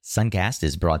Suncast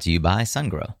is brought to you by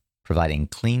SunGrow, providing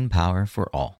clean power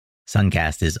for all.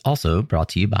 Suncast is also brought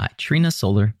to you by Trina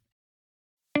Solar.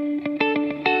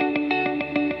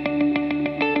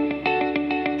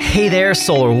 Hey there,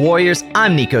 Solar Warriors.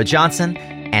 I'm Nico Johnson,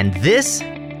 and this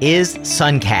is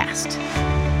Suncast.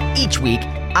 Each week,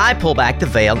 I pull back the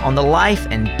veil on the life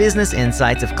and business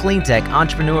insights of clean tech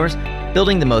entrepreneurs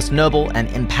building the most noble and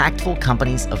impactful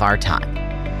companies of our time.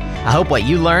 I hope what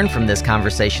you learn from this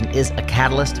conversation is a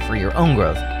catalyst for your own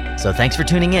growth. So thanks for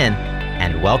tuning in,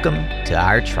 and welcome to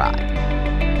our tribe.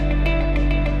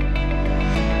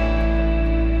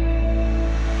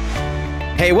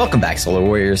 Hey, welcome back, Solar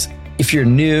Warriors. If you're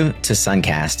new to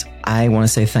Suncast, I want to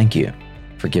say thank you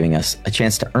for giving us a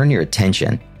chance to earn your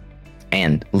attention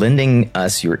and lending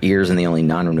us your ears and the only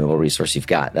non-renewable resource you've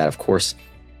got. That, of course,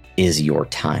 is your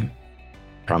time.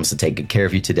 I promise to take good care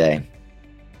of you today.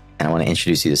 And I want to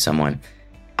introduce you to someone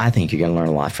I think you're going to learn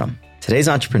a lot from. Today's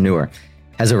entrepreneur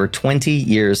has over 20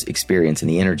 years experience in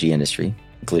the energy industry,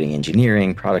 including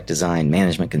engineering, product design,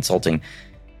 management, consulting.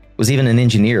 Was even an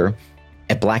engineer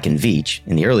at Black & Veatch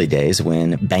in the early days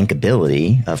when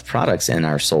bankability of products in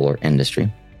our solar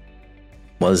industry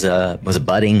was a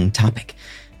budding topic.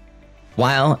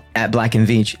 While at Black &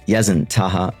 Veatch, Yezin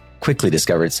Taha quickly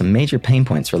discovered some major pain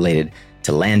points related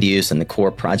to land use and the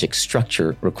core project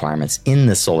structure requirements in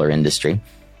the solar industry,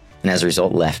 and as a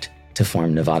result left to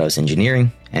form Nevados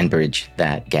Engineering and bridge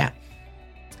that gap.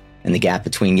 And the gap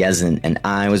between Yezin and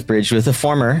I was bridged with a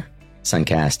former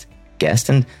Suncast guest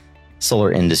and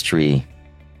solar industry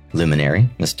luminary,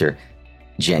 Mr.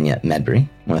 Jenya Medbury.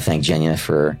 I want to thank Jenya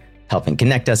for helping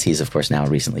connect us. He's, of course, now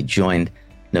recently joined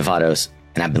Nevados,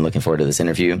 and I've been looking forward to this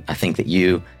interview. I think that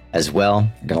you, as well,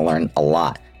 are going to learn a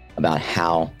lot about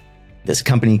how this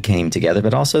company came together,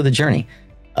 but also the journey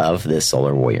of this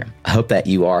solar warrior. I hope that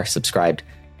you are subscribed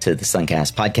to the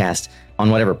Suncast podcast on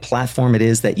whatever platform it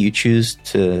is that you choose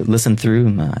to listen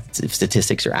through. If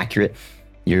statistics are accurate,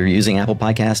 you're using Apple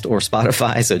Podcast or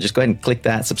Spotify. So just go ahead and click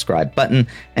that subscribe button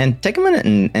and take a minute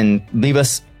and leave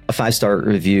us a 5-star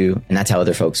review. And that's how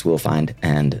other folks will find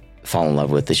and fall in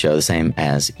love with the show the same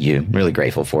as you. I'm really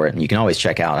grateful for it. And you can always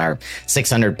check out our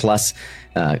 600 plus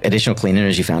additional clean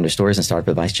energy founder stories and startup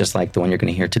advice, just like the one you're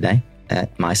going to hear today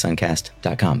at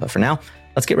mysuncast.com. But for now,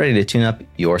 let's get ready to tune up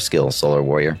your skills, Solar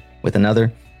Warrior, with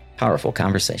another powerful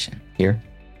conversation here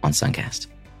on Suncast.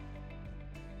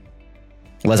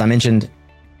 Well, as I mentioned,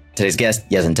 today's guest,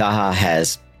 Yezin Taha,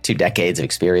 has 2 decades of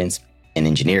experience in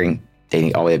engineering,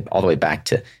 dating all the way back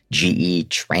to GE,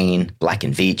 Trane, Black &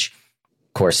 Veatch.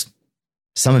 Of course,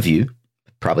 some of you,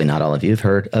 probably not all of you, have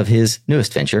heard of his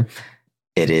newest venture.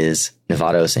 It is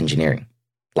Nevados Engineering.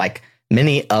 Like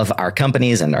many of our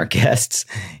companies and our guests,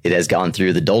 it has gone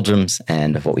through the doldrums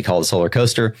and what we call the solar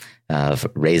coaster of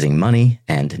raising money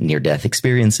and near-death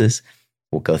experiences.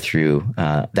 We'll go through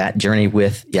that journey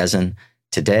with Yezin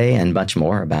today and much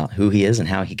more about who he is and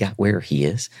how he got where he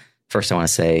is. First, I want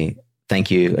to say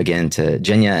thank you again to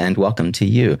Jenya and welcome to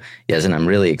you, Yezin. I'm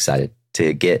really excited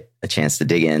to get a chance to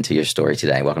dig into your story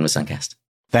today. Welcome to Suncast.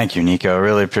 Thank you, Nico. I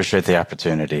really appreciate the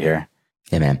opportunity here.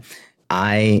 Yeah, man.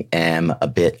 I am a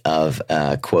bit of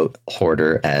a quote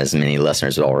hoarder, as many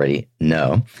listeners already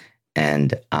know.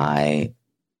 And I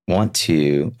want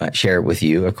to share with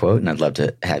you a quote, and I'd love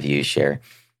to have you share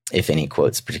if any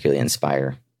quotes particularly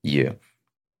inspire you.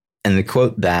 And the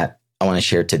quote that I want to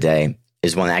share today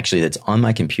is one actually that's on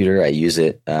my computer. I use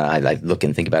it. I look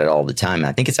and think about it all the time. And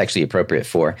I think it's actually appropriate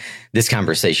for this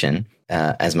conversation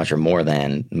as much or more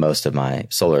than most of my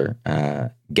solar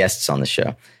guests on the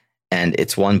show. And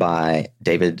it's one by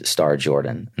David Starr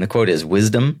Jordan. And the quote is,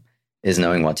 "Wisdom is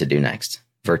knowing what to do next.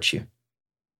 Virtue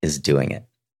is doing it."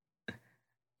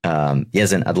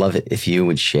 Yezin, I'd love it if you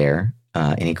would share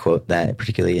any quote that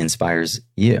particularly inspires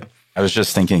you. I was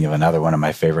just thinking of another one of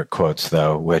my favorite quotes,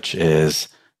 though, which is,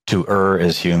 "To err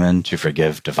is human, to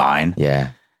forgive divine." Yeah.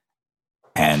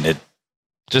 And it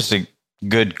just a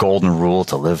good golden rule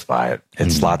to live by.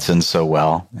 It slots in so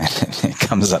well, and it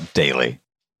comes up daily.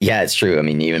 Yeah, it's true. I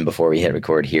mean, even before we hit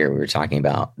record here, we were talking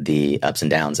about the ups and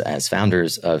downs as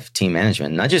founders of team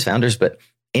management. Not just founders, but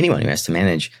anyone who has to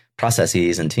manage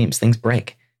processes and teams. Things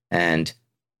break. And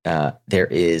there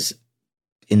is,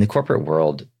 in the corporate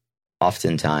world,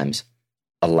 oftentimes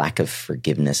a lack of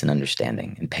forgiveness and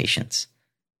understanding and patience.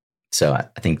 So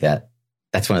I think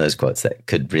that's one of those quotes that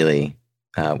could really,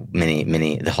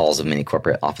 the halls of many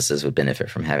corporate offices would benefit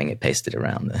from having it pasted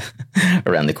around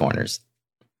the corners.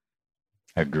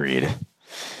 Agreed.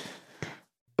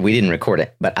 We didn't record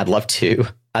it, but I'd love to.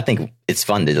 I think it's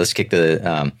fun to let's kick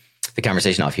the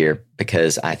conversation off here,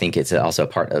 because I think it's also a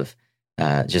part of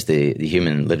just the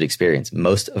human lived experience.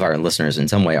 Most of our listeners in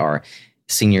some way are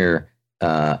senior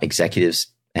executives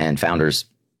and founders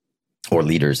or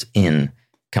leaders in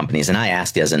companies. And I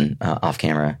asked Yezin off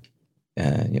camera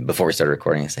before we started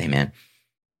recording, I say, hey, man,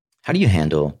 how do you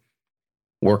handle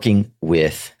working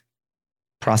with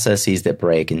processes that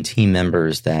break and team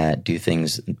members that do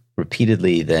things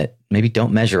repeatedly that maybe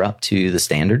don't measure up to the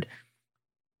standard,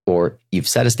 or you've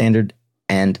set a standard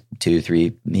and 2,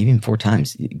 3, maybe even 4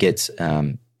 times it gets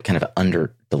kind of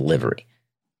under delivery?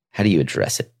 How do you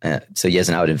address it? So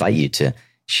Yezin, I would invite you to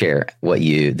share what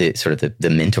the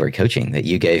mentor coaching that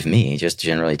you gave me, just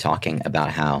generally talking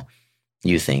about how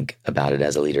you think about it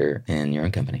as a leader in your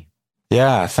own company.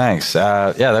 Yeah, thanks.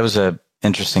 That was a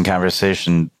interesting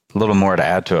conversation. A little more to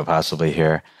add to it possibly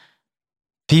here.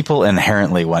 People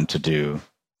inherently want to do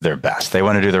their best. They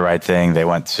want to do the right thing. They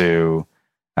want to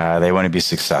be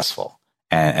successful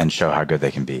and show how good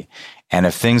they can be. And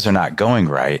if things are not going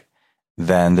right,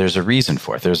 then there's a reason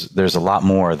for it. There's a lot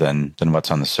more than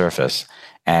what's on the surface.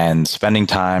 And spending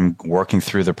time working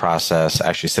through the process,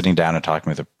 actually sitting down and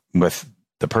talking with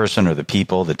the person or the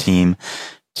people, the team,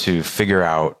 to figure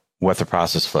out what the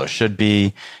process flow should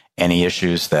be, any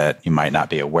issues that you might not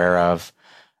be aware of.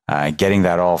 Getting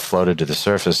that all floated to the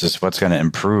surface is what's going to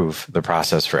improve the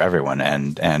process for everyone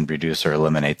and reduce or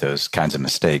eliminate those kinds of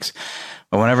mistakes.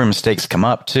 But whenever mistakes come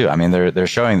up too, I mean, they're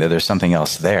showing that there's something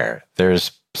else there.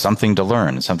 There's something to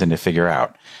learn, something to figure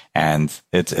out. And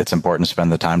it's important to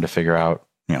spend the time to figure out,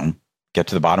 get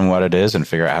to the bottom of what it is and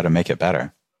figure out how to make it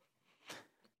better.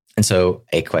 And so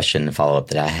a question to follow up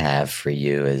that I have for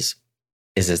you is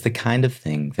this the kind of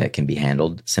thing that can be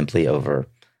handled simply over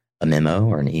a memo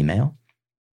or an email?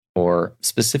 Or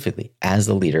specifically, as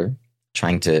a leader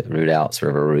trying to root out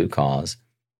sort of a root cause,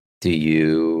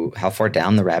 how far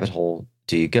down the rabbit hole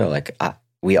do you go?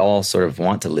 We all sort of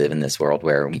want to live in this world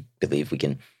where we believe we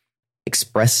can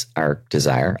express our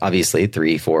desire. Obviously,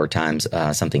 3, 4 times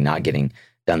something not getting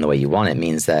done the way you want it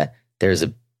means that there's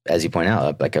as you point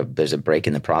out, there's a break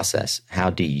in the process.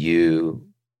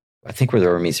 I think where the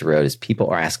rubber meets the road is people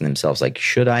are asking themselves,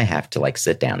 should I have to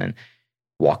sit down and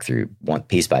walk through one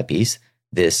piece by piece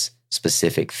this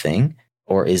specific thing?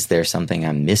 Or is there something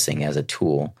I'm missing as a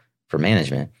tool for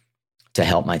management to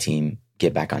help my team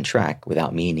get back on track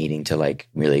without me needing to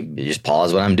really just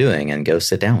pause what I'm doing and go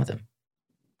sit down with them?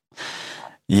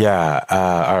 Yeah.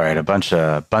 All right. A bunch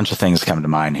of things come to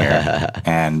mind here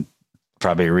and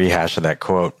probably a rehash of that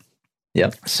quote.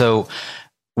 Yep. So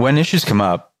when issues come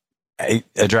up,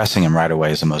 addressing them right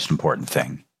away is the most important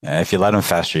thing. If you let them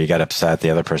fester, you get upset,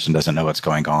 the other person doesn't know what's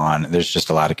going on. There's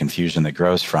just a lot of confusion that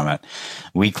grows from it.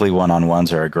 Weekly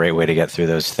one-on-ones are a great way to get through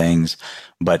those things,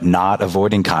 but not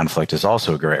avoiding conflict is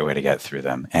also a great way to get through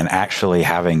them. And actually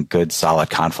having good,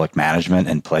 solid conflict management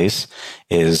in place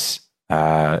is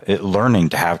learning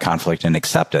to have conflict and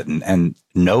accept it and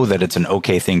know that it's an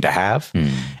okay thing to have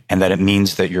and that it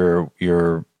means that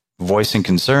you're voicing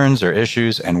concerns or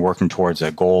issues and working towards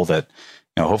a goal that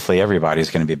hopefully everybody's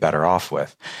going to be better off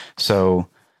with. So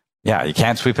yeah, you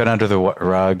can't sweep it under the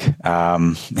rug.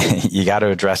 You got to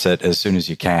address it as soon as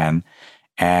you can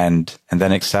and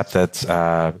then accept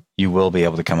that you will be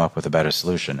able to come up with a better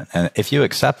solution. And if you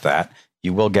accept that,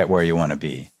 you will get where you want to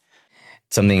be.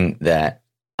 Something that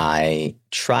I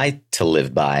try to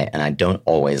live by, and I don't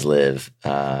always live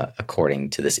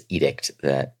according to this edict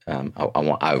that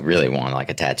I really want, like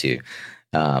a tattoo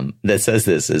that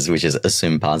says which is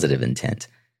assume positive intent.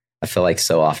 I feel like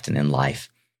so often in life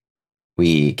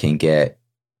we can get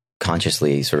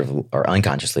consciously or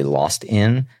unconsciously lost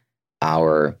in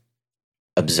our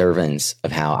observance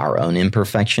of how our own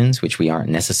imperfections, which we aren't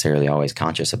necessarily always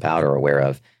conscious about or aware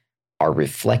of, are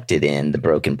reflected in the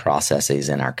broken processes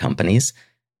in our companies.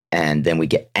 And then we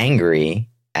get angry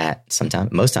at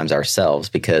most times ourselves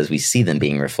because we see them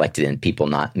being reflected in people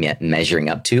not measuring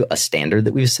up to a standard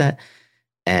that we've set.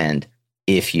 And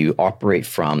if you operate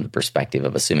from the perspective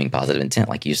of assuming positive intent,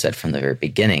 like you said from the very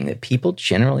beginning, that people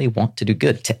generally want to do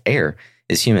good, to err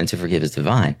is human, to forgive is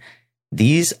divine.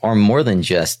 These are more than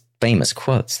just famous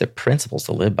quotes. They're principles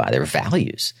to live by. They're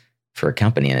values for a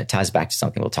company. And it ties back to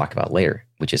something we'll talk about later,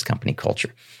 which is company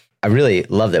culture. I really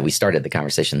love that we started the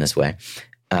conversation this way.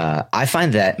 I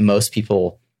find that most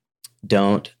people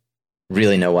don't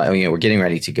really know why. We're getting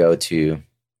ready to go to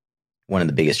one of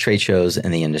the biggest trade shows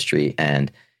in the industry,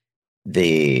 and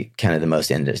the kind of the most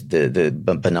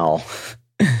the banal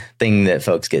thing that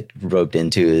folks get roped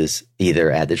into is either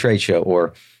at the trade show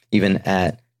or even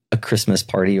at a Christmas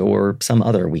party or some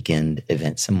other weekend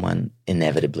event. Someone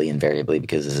inevitably, invariably,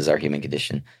 because this is our human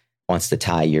condition, wants to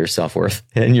tie your self-worth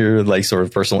and your sort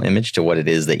of personal image to what it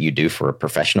is that you do for a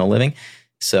professional living.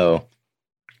 So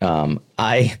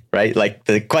Right, like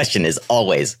the question is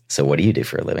always, so what do you do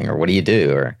for a living, or what do you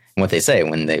do, or what they say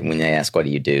when they ask what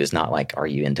do you do is not like, are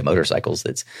you into motorcycles?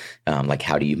 It's like,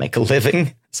 how do you make a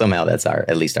living? Somehow that's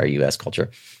at least our US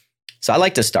culture. So I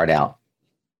like to start out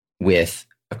with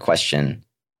a question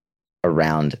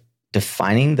around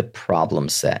defining the problem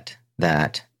set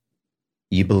that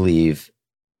you believe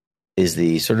is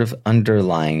the sort of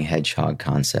underlying hedgehog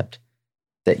concept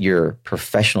that your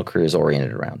professional career is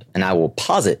oriented around. And I will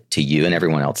posit to you and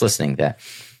everyone else listening that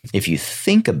if you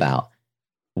think about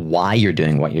why you're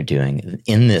doing what you're doing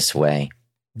in this way,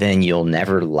 then you'll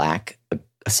never lack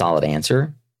a solid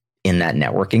answer in that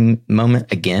networking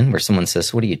moment again, where someone says,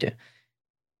 so what do you do?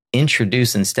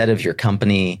 Introduce, instead of your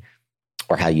company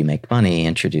or how you make money,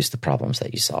 introduce the problems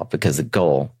that you solve, because the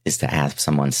goal is to have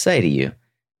someone say to you,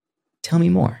 tell me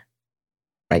more,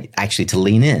 right? Actually, to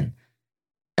lean in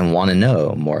and want to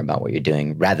know more about what you're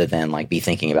doing, rather than like be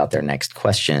thinking about their next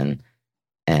question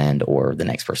or the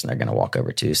next person they're going to walk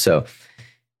over to. So,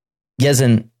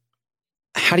 Yezin,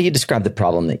 how do you describe the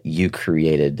problem that you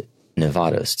created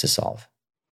Nevados to solve?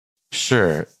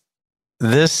 Sure.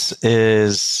 This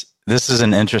is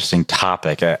an interesting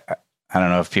topic. I don't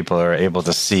know if people are able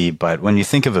to see, but when you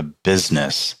think of a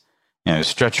business,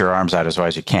 stretch your arms out as wide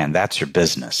as you can. That's your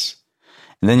business.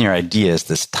 And then your idea is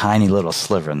this tiny little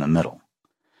sliver in the middle.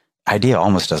 Idea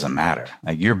almost doesn't matter.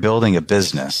 Like, you're building a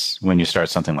business when you start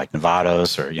something like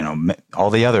Nevados or,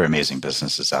 all the other amazing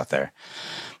businesses out there.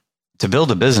 To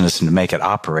build a business and to make it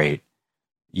operate,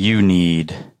 you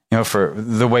need, for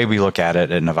the way we look at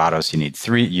it at Nevados,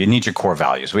 you need your core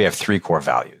values. We have 3 core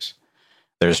values.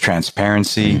 There's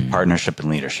transparency, partnership,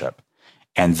 and leadership.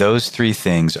 And those 3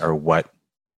 things are what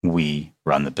we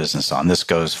run the business on. This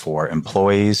goes for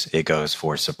employees, it goes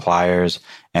for suppliers,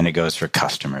 and it goes for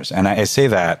customers. And I say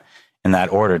that in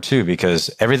that order too, because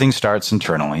everything starts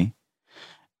internally.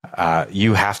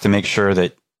 You have to make sure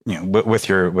that, with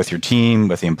your team,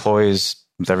 with the employees,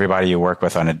 with everybody you work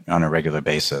with on a regular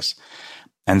basis.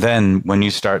 And then when you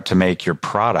start to make your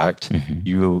product,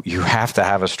 you have to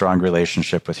have a strong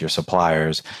relationship with your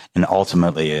suppliers, and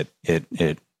ultimately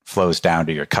it flows down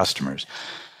to your customers.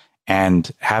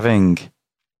 And having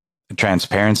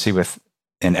transparency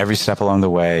in every step along the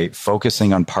way,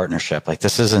 focusing on partnership. Like,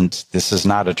 this is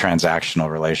not a transactional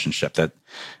relationship.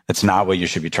 That's not what you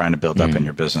should be trying to build up in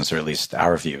your business, or at least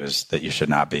our view is that you should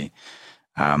not be.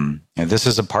 This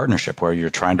is a partnership where you're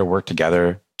trying to work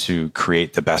together to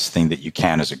create the best thing that you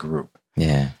can as a group.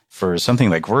 Yeah. For something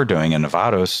like we're doing in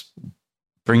Nevados,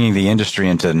 bringing the industry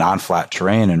into non-flat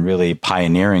terrain and really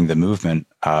pioneering the movement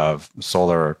of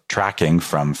solar tracking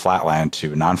from flatland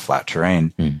to non-flat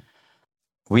terrain,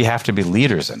 we have to be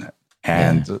leaders in it.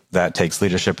 And that takes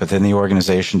leadership within the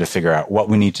organization to figure out what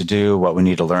we need to do, what we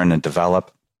need to learn and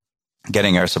develop,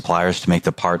 getting our suppliers to make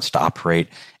the parts to operate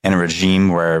in a regime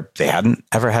where they hadn't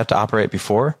ever had to operate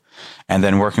before, and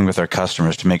then working with our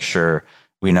customers to make sure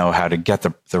we know how to get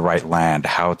the right land,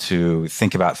 how to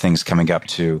think about things coming up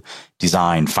to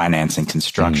design, financing,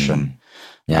 construction,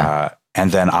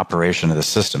 and then operation of the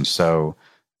system. So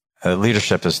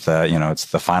leadership is it's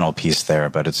the final piece there,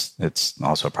 but it's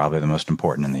also probably the most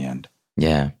important in the end.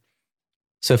 Yeah.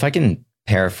 So if I can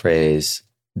paraphrase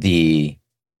the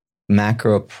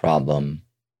macro problem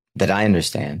that I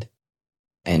understand,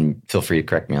 and feel free to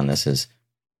correct me on this, is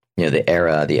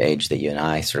the age that you and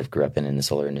I sort of grew up in the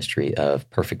solar industry, of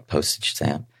perfect postage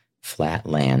stamp, flat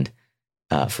land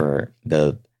for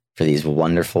these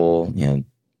wonderful,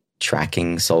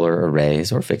 tracking solar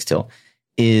arrays or fixed tilt,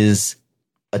 is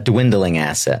a dwindling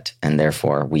asset. And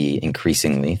therefore we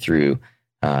increasingly, through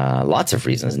lots of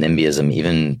reasons, NIMBYism,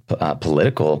 even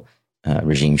political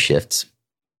regime shifts,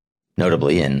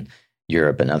 notably in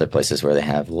Europe and other places where they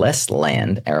have less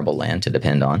land, arable land to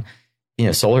depend on,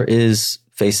 solar is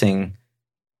facing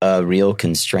a real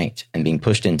constraint and being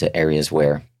pushed into areas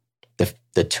where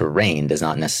the terrain does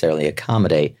not necessarily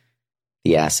accommodate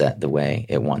the asset the way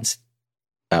it once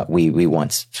we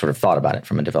once sort of thought about it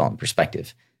from a development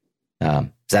perspective. Is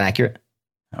that accurate?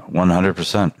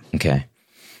 100%. Okay.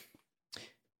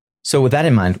 So with that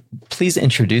in mind, please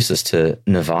introduce us to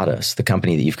Nevados, the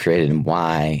company that you've created, and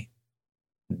why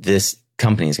this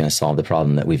company is going to solve the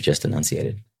problem that we've just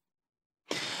enunciated.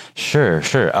 Sure.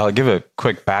 I'll give a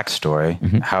quick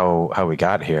backstory, how we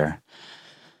got here.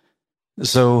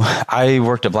 So I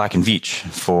worked at Black & Veatch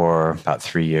for about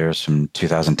 3 years, from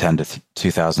 2010 to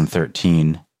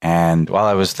 2013. And while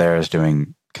I was there, I was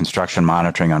doing construction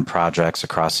monitoring on projects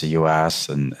across the U.S.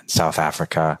 and South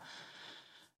Africa,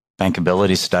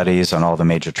 bankability studies on all the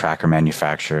major tracker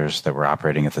manufacturers that were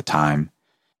operating at the time.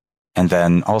 And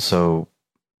then also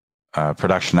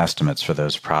production estimates for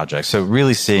those projects. So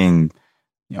really seeing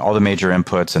all the major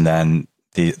inputs and then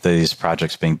these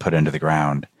projects being put into the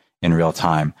ground in real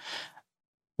time.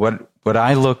 What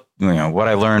I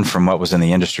learned from what was in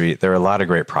the industry, there are a lot of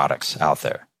great products out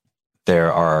there.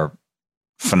 There are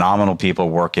phenomenal people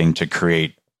working to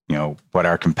create, what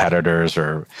our competitors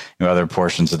or other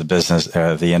portions of the business,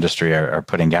 the industry are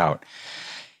putting out.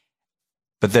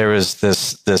 But there is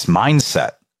this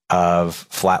mindset of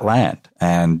flat land,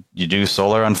 and you do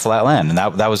solar on flat land. And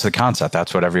that was the concept.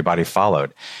 That's what everybody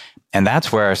followed. And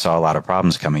that's where I saw a lot of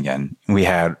problems coming in. We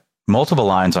had multiple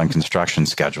lines on construction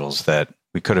schedules that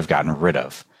we could have gotten rid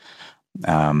of.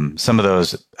 Some of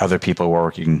those other people were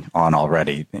working on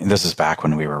already. This is back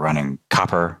when we were running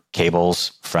copper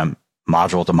cables from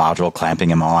module to module, clamping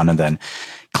them on, and then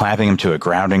clamping them to a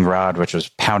grounding rod, which was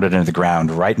pounded into the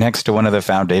ground right next to one of the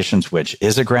foundations, which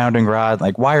is a grounding rod.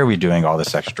 Like, why are we doing all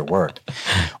this extra work?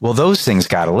 Well, those things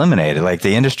got eliminated. Like,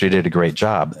 the industry did a great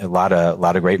job. A lot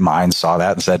of great minds saw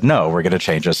that and said, no, we're going to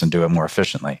change this and do it more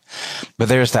efficiently. But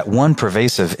there's that one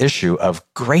pervasive issue of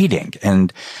grading.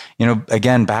 And,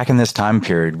 again, back in this time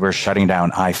period, we're shutting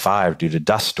down I-5 due to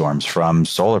dust storms from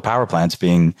solar power plants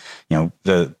being,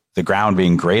 the ground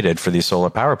being graded for these solar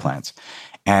power plants.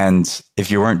 And if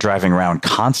you weren't driving around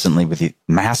constantly with the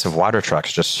massive water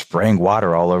trucks just spraying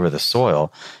water all over the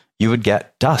soil, you would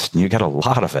get dust, and you get a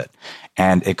lot of it.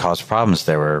 And it caused problems.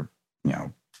 There were,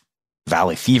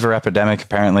 valley fever epidemic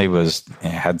apparently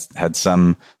had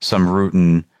some root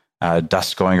in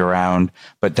dust going around,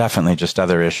 but definitely just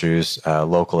other issues,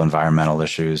 local environmental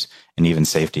issues, and even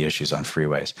safety issues on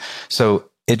freeways. So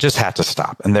it just had to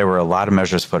stop. And there were a lot of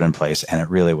measures put in place, and it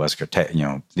really was,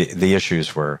 the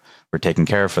issues were taken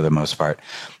care of for the most part.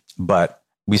 But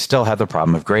we still had the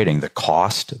problem of grading, the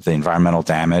cost, the environmental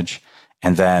damage,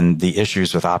 and then the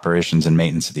issues with operations and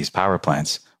maintenance of these power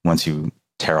plants once you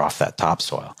tear off that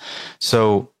topsoil.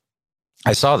 So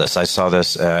I saw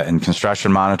this in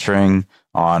construction monitoring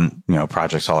on,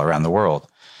 projects all around the world.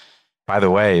 By the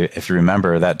way, if you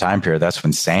remember that time period, that's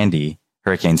when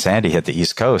Hurricane Sandy hit the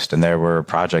East Coast, and there were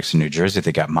projects in New Jersey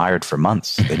that got mired for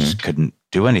months. They just couldn't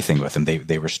do anything with them.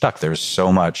 They were stuck. There was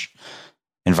so much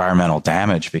environmental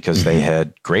damage because they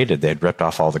had graded, they had ripped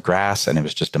off all the grass, and it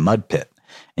was just a mud pit,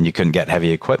 and you couldn't get heavy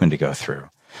equipment to go through.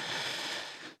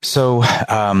 So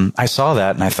I saw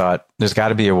that, and I thought, there's got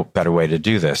to be a better way to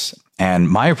do this.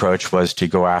 And my approach was to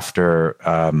go after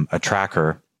a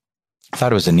tracker. I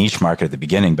thought it was a niche market at the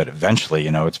beginning, but eventually,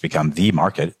 it's become the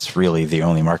market. It's really the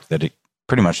only market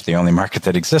pretty much the only market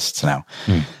that exists now.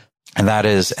 And that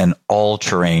is an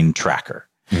all-terrain tracker.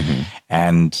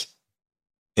 And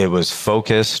it was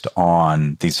focused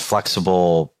on these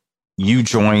flexible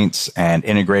U-joints and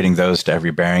integrating those to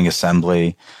every bearing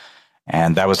assembly.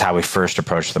 And that was how we first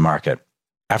approached the market.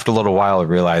 After a little while, I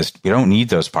realized we don't need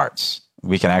those parts.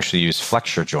 We can actually use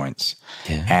flexure joints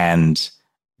and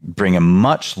bring a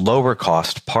much lower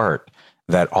cost part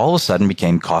that all of a sudden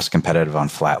became cost competitive on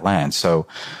flat land. So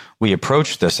we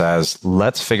approached this as,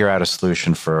 let's figure out a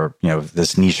solution for,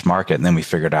 this niche market. And then we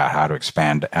figured out how to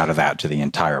expand out of that to the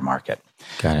entire market.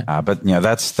 Got it. But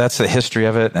that's the history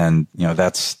of it. And,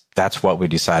 that's what we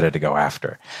decided to go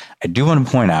after. I do want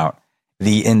to point out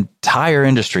the entire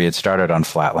industry had started on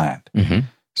flat land.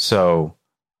 So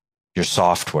your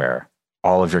software,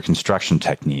 all of your construction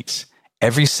techniques,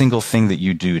 every single thing that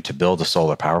you do to build a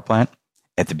solar power plant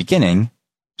at the beginning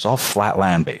was all flat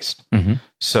land based.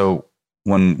 So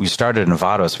when we started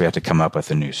Nevados, we had to come up with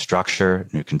a new structure,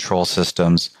 new control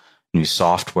systems, new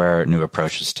software, new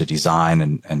approaches to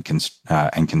design and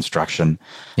construction.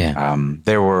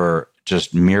 There were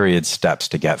just myriad steps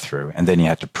to get through, and then you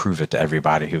had to prove it to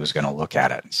everybody who was going to look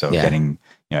at it. So getting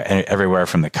everywhere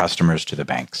from the customers to the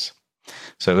banks.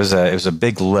 So it was a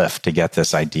big lift to get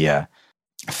this idea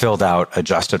filled out,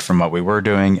 adjusted from what we were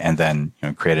doing, and then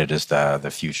created as the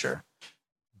future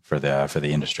for the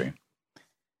industry.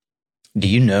 Do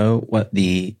you know what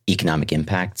the economic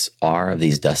impacts are of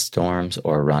these dust storms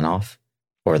or runoff,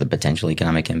 or the potential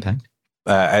economic impact?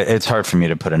 It's hard for me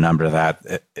to put a number to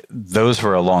that. Those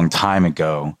were a long time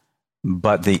ago,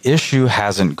 but the issue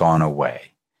hasn't gone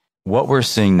away. What we're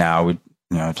seeing now,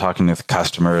 talking with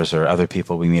customers or other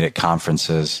people we meet at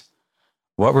conferences,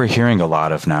 what we're hearing a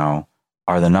lot of now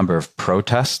are the number of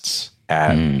protests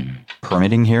at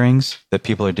permitting hearings that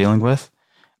people are dealing with.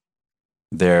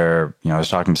 I was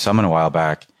talking to someone a while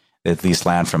back that leased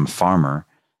land from a farmer,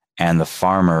 and the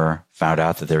farmer found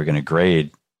out that they were going to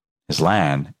grade his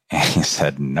land, and he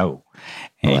said no.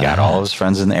 And he got all of his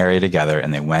friends in the area together,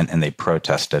 and they went and they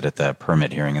protested at the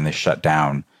permit hearing, and they shut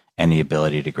down any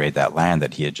ability to grade that land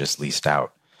that he had just leased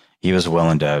out. he was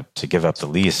willing to give up the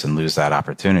lease and lose that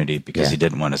opportunity because he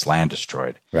didn't want his land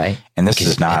destroyed. Right. And this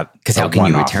is not because how can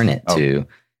you return it to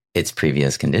its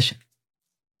previous condition?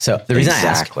 So the reason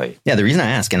I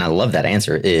ask, and I love that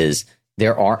answer, is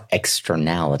there are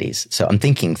externalities. So I'm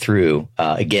thinking through,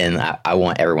 again, I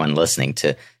want everyone listening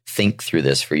to think through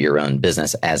this for your own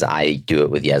business as I do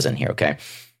it with Yezin here. Okay.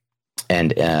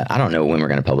 And I don't know when we're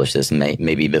going to publish this,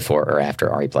 maybe before or after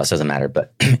RE Plus, doesn't matter.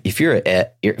 But if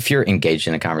you're engaged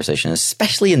in a conversation,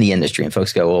 especially in the industry, and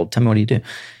folks go, well, tell me, what do you do?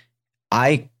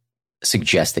 I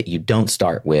suggest that you don't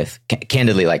start with,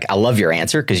 candidly, like, I love your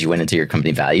answer because you went into your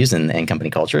company values and company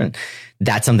culture. And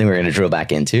that's something we're going to drill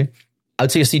back into. I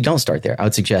would suggest you don't start there. I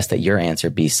would suggest that your answer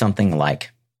be something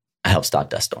like, I help stop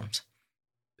dust storms.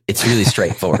 It's really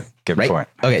straightforward. Good right? point.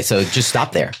 Okay, so just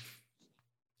stop there.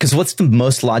 Because what's the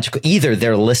most logical? Either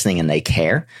they're listening and they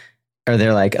care, or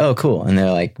they're like, oh, cool. And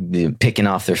they're like picking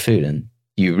off their food. And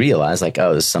you realize like,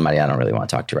 oh, this is somebody I don't really want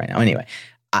to talk to right now. Anyway,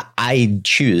 I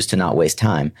choose to not waste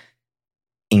time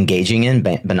engaging in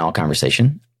banal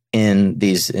conversation in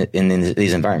these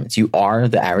environments. You are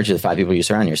the average of the 5 people you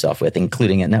surround yourself with,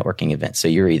 including at networking events. So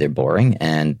you're either boring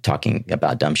and talking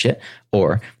about dumb shit,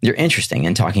 or you're interesting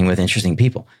and talking with interesting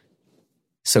people.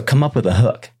 So come up with a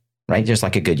hook, right? Just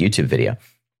like a good YouTube video.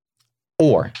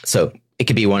 Or, so it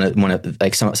could be one of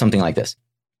like something like this.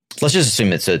 Let's just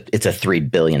assume it's a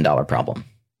 $3 billion problem,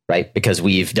 right? Because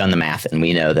we've done the math and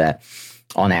we know that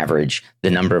on average, the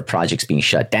number of projects being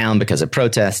shut down because of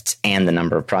protests and the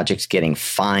number of projects getting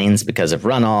fines because of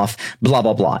runoff, blah,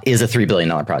 blah, blah, is a $3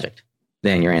 billion project.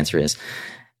 Then your answer is,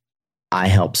 I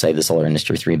help save the solar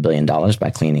industry $3 billion by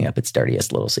cleaning up its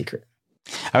dirtiest little secret.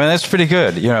 I mean, that's pretty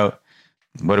good. You know,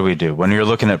 what do we do? When you're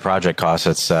looking at project costs,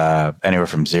 it's anywhere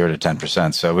from 0 to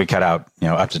 10%. So we cut out,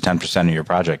 up to 10% of your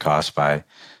project costs by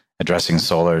addressing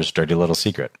solar's dirty little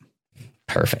secret.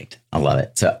 Perfect. I love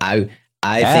it. So I think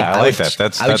I like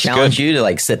that. I would challenge you to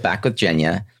like sit back with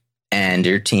Jenya and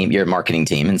your team, your marketing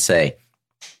team, and say,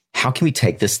 how can we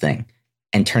take this thing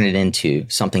and turn it into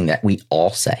something that we all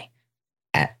say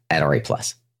at RE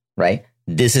Plus, right?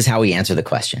 This is how we answer the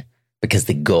question. Because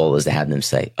the goal is to have them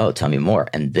say, oh, tell me more.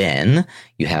 And then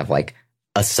you have like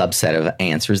a subset of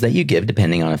answers that you give,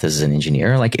 depending on if this is an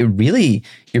engineer. Like it really,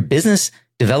 your business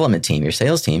development team, your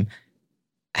sales team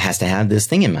has to have this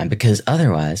thing in mind, because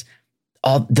otherwise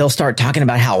they'll start talking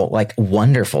about how like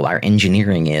wonderful our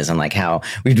engineering is and like how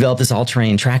we've developed this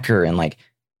all-terrain tracker, and like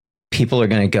people are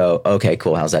going to go, okay,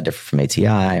 cool. How's that different from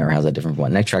ATI, or how's that different from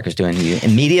what NextTracker's doing?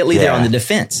 Immediately they're on the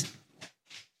defense.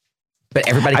 But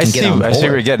everybody can get on board. I see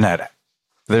where you're getting at.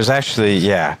 There's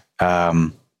actually, I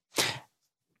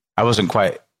wasn't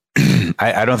quite,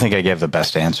 I don't think I gave the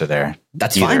best answer there.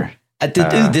 That's either.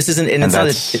 Fine. This isn't, and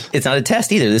it's not a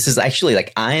test either. This is actually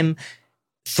like,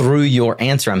 through your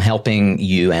answer, I'm helping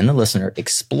you and the listener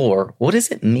explore, what does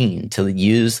it mean to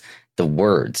use the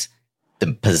words,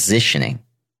 the positioning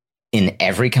in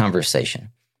every conversation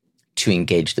to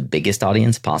engage the biggest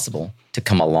audience possible, to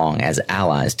come along as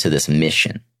allies to this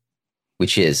mission,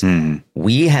 which is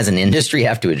we as an industry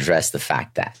have to address the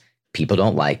fact that people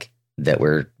don't like that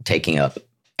we're taking up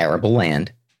arable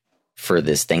land for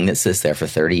this thing that sits there for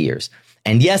 30 years.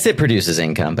 And yes, it produces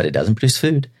income, but it doesn't produce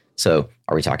food. So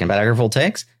are we talking about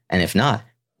agrivoltaics? And if not,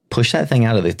 push that thing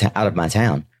out of my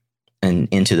town and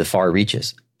into the far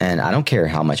reaches. And I don't care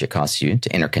how much it costs you to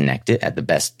interconnect it at the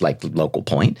best like local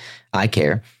point. I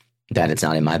care that it's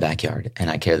not in my backyard, and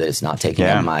I care that it's not taking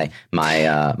up my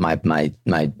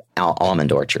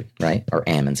almond orchard, right? Or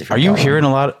almonds. Are you hearing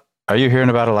about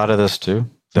a lot of this too?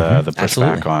 The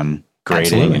pushback on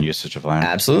grading and usage of land.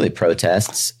 Absolutely,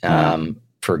 protests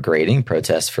for grading,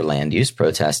 protests for land use,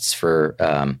 protests for.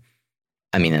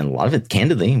 And a lot of it,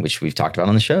 candidly, which we've talked about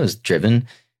on the show, is driven.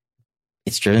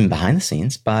 It's driven behind the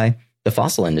scenes by the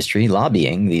fossil industry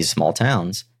lobbying these small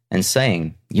towns and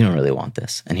saying, you don't really want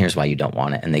this, and here's why you don't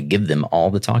want it. And they give them all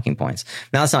the talking points.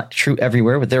 Now, it's not true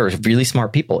everywhere, but there are really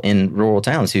smart people in rural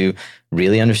towns who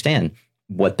really understand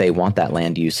what they want that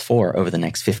land use for over the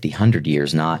next 50, 100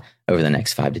 years, not over the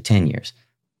next 5 to 10 years,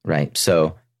 right?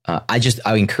 So I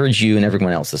encourage you and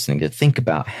everyone else listening to think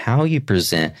about how you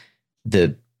present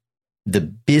the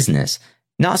business,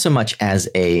 not so much as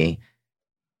a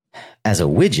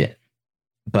widget,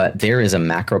 but there is a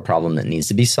macro problem that needs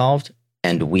to be solved.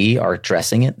 And we are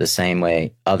addressing it the same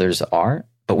way others are,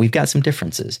 but we've got some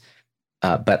differences.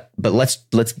 But let's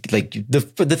like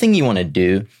the thing you want to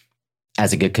do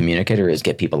as a good communicator is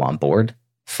get people on board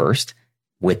first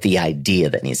with the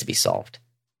idea that needs to be solved.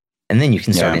 And then you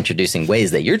can start introducing ways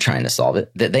that you're trying to solve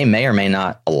it that they may or may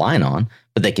not align on,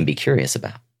 but they can be curious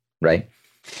about, right?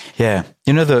 Yeah.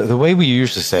 The way we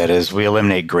usually say it is we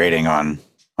eliminate grading on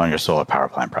on your solar power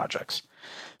plant projects.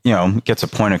 You know, gets a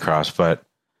point across, but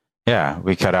yeah,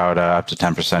 we cut out up to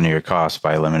 10% of your costs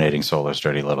by eliminating solar's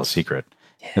dirty little secret.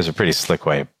 Yeah. There's a pretty slick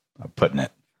way of putting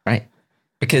it. Right.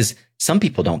 Because some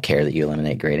people don't care that you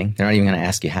eliminate grading. They're not even going to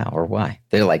ask you how or why.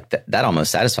 They're like, that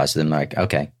almost satisfies them. They're like,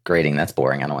 okay, grading, that's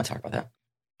boring. I don't want to talk about that.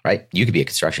 Right. You could be a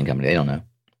construction company. They don't know.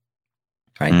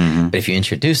 Right. Mm-hmm. But if you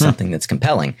introduce something that's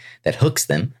compelling, that hooks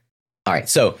them. All right.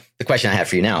 So the question I have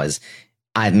for you now is,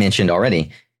 I've mentioned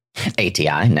already,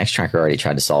 ATI, Next Tracker, already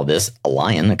tried to solve this.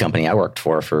 Lion, the company I worked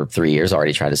for 3 years,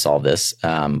 already tried to solve this.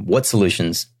 What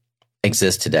solutions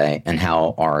exist today, and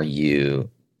how are you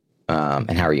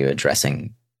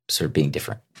addressing sort of being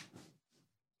different?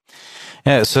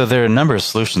 Yeah, so there are a number of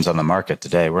solutions on the market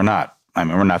today. We're not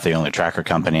the only tracker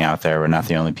company out there. We're not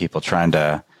the only people trying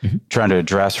to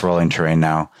address rolling terrain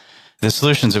now. The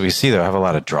solutions that we see, though, have a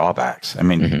lot of drawbacks. I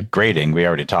mean, grading, we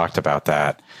already talked about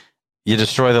that. You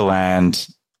destroy the land.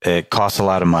 It costs a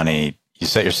lot of money. You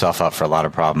set yourself up for a lot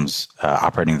of problems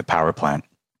operating the power plant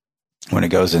when it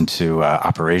goes into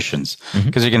operations,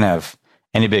 because you're going to have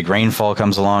any big rainfall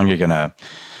comes along, you're going to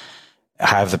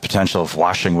have the potential of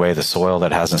washing away the soil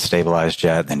that hasn't stabilized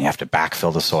yet. Then you have to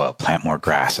backfill the soil, plant more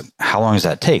grass. And how long does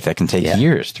that take? That can take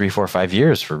years, 3, 4, 5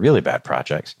 years for really bad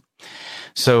projects.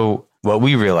 So what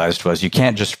we realized was you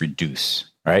can't just reduce,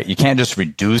 right? You can't just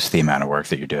reduce the amount of work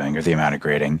that you're doing or the amount of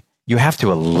grading. You have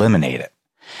to eliminate it.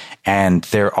 And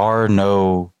there are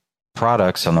no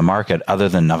products on the market other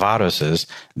than Nevados's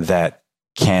that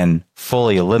can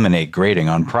fully eliminate grading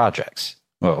on projects.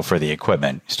 Well, for the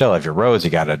equipment, you still have your roads.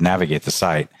 You got to navigate the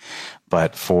site,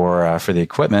 but for the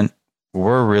equipment,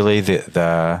 we're really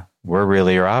we're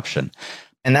really your option.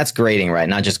 And that's grading, right?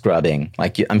 Not just grubbing.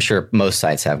 Like I'm sure most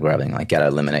sites have grubbing. Like, got to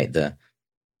eliminate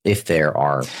if there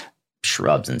are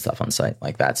shrubs and stuff on site.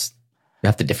 Like you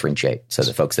have to differentiate. So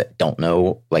the folks that don't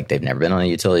know, like they've never been on a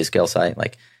utility scale site,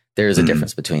 like there's a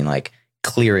difference between like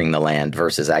clearing the land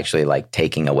versus actually like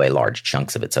taking away large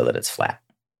chunks of it so that it's flat.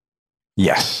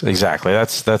 Yes, exactly.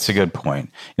 That's a good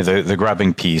point. The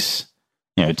grubbing piece,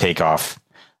 take off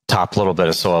top little bit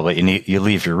of soil, but you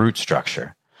leave your root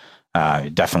structure.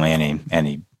 Definitely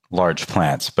any large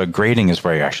plants, but grading is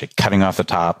where you're actually cutting off the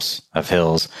tops of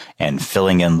hills and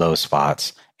filling in low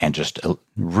spots and just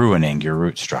ruining your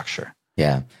root structure.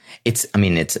 Yeah.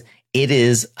 It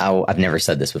is, I've never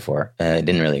said this before. It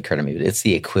didn't really occur to me, but it's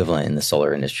the equivalent in the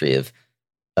solar industry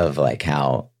of like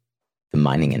how the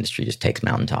mining industry just takes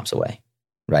mountaintops away,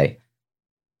 right?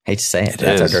 Hate to say it,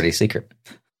 that's our dirty secret.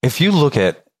 If you look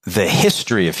at the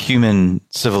history of human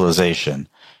civilization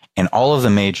and all of the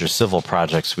major civil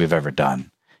projects we've ever done,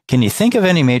 can you think of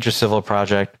any major civil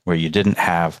project where you didn't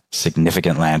have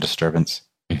significant land disturbance?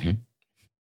 Machu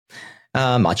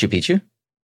Picchu.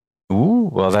 Ooh,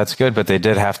 well, that's good, but they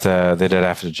did have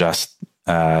to just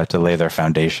to lay their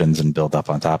foundations and build up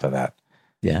on top of that.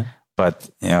 Yeah, but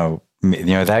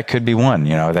that could be one.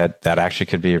 That actually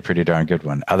could be a pretty darn good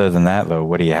one. Other than that, though,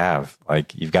 what do you have?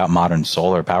 Like, you've got modern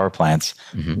solar power plants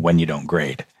when you don't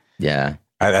grade. Yeah,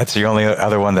 that's the only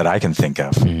other one that I can think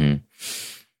of.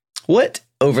 What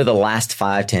over the last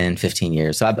 5, 10, 15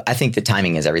 years? So I think the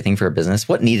timing is everything for a business.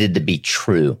 What needed to be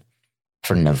true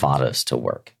for Nevados to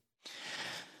work?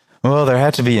 Well, there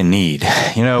had to be a need.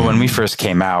 When we first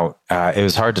came out, it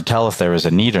was hard to tell if there was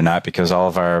a need or not because all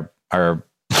of our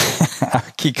our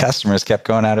key customers kept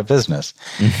going out of business.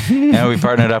 We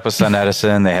partnered up with Sun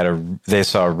Edison. They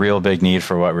saw a real big need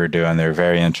for what we were doing. They were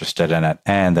very interested in it,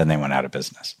 and then they went out of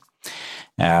business.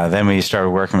 Then we started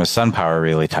working with SunPower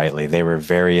really tightly. They were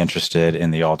very interested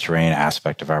in the all-terrain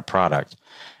aspect of our product.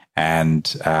 And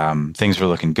things were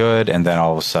looking good. And then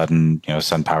all of a sudden,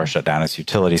 SunPower shut down its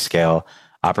utility scale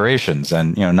operations,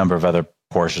 and a number of other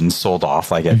portions sold off,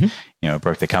 like it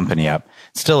broke the company up.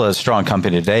 It's still a strong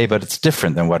company today, but it's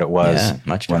different than what it was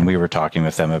when we were talking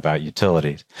with them about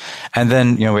utilities. And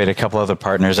then we had a couple other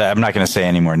partners. I'm not going to say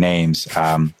any more names,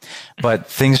 but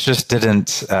things just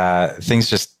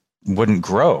wouldn't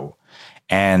grow.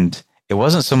 And it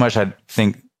wasn't so much, I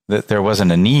think, that there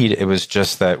wasn't a need. It was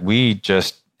just that we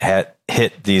just had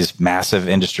hit these massive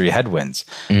industry headwinds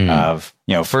of,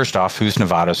 first off, who's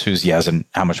Nevados, who's Yezin,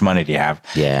 how much money do you have?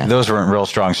 Yeah. Those weren't real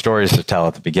strong stories to tell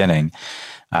at the beginning.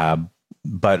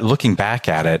 But looking back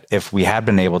at it, if we had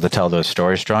been able to tell those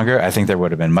stories stronger, I think there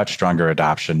would have been much stronger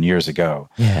adoption years ago.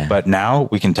 Yeah. But now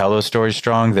we can tell those stories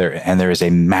strong and there is a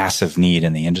massive need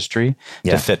in the industry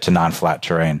to fit to non-flat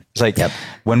terrain. It's like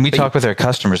when we talk with our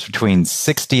customers, between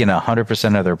 60 and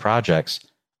 100% of their projects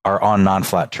are on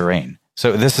non-flat terrain.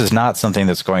 So this is not something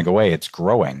that's going away. It's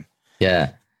growing.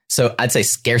 Yeah. So I'd say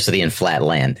scarcity in flat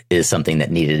land is something that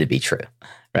needed to be true,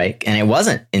 right? And it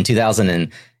wasn't in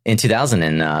 2000 in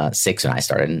 2006 when I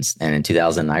started, and in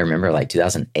 2000, I remember like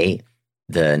 2008,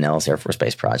 the Nellis Air Force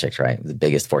Base project, right? The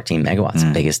biggest 14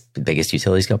 megawatts, biggest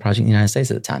utility scale project in the United States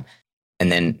at the time.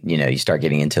 And then, you start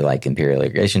getting into like Imperial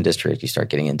Irrigation District, you start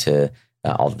getting into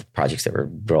all the projects that were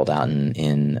rolled out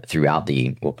in throughout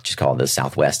we'll just call it the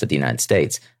Southwest of the United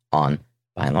States on,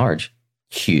 by and large,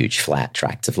 huge flat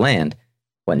tracts of land.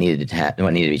 What needed to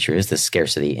be true is the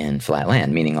scarcity in flat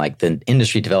land, meaning like the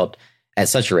industry developed at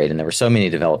such a rate, and there were so many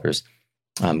developers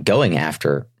going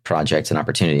after projects and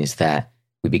opportunities that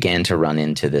we began to run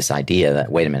into this idea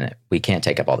that, wait a minute, we can't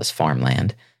take up all this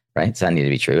farmland, right? So that needed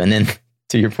to be true. And then,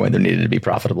 to your point, there needed to be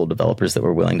profitable developers that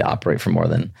were willing to operate for more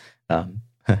than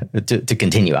to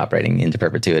continue operating into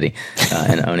perpetuity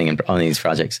and owning these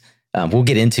projects. We'll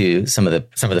get into some of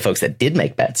the folks that did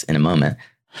make bets in a moment.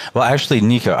 Well, actually,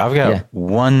 Nico, I've got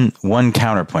one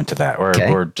counterpoint to that,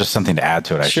 or just something to add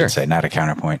to it, I should say, not a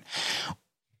counterpoint.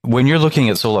 When you're looking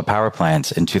at solar power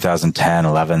plants in 2010,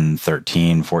 11,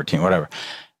 13, 14, whatever,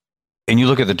 and you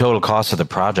look at the total cost of the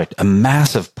project, a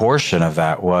massive portion of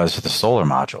that was the solar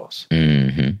modules.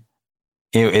 Mm-hmm.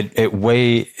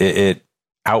 It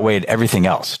outweighed everything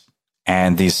else.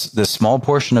 And this small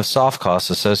portion of soft costs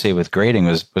associated with grading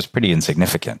was pretty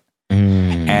insignificant.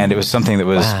 And it was something that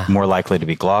was more likely to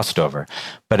be glossed over.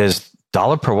 But as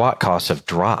dollar per watt costs have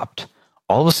dropped,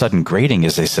 all of a sudden grading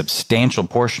is a substantial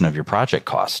portion of your project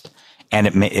cost. And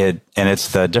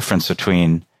it's the difference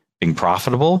between being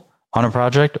profitable on a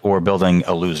project or building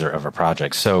a loser of a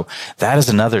project. So that is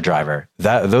another driver.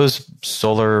 Those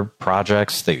solar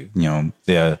projects, the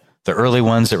early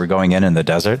ones that were going in the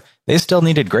desert, they still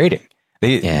needed grading.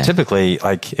 Typically,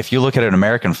 like if you look at an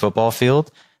American football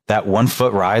field, that 1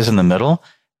 foot rise in the middle,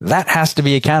 that has to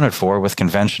be accounted for with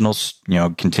conventional,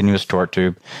 continuous torque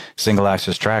tube, single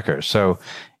axis trackers. So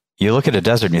you look at a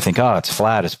desert and you think, oh, it's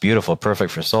flat, it's beautiful,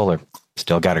 perfect for solar.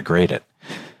 Still got to grade it.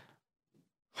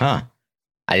 Huh.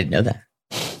 I didn't know that.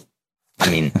 I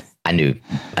mean, I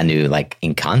knew like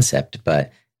in concept,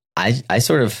 but I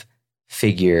sort of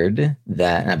figured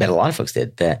that, and I bet a lot of folks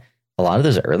did, that a lot of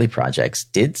those early projects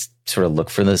did sort of look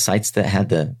for the sites that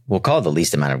had we'll call it the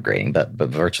least amount of grading, but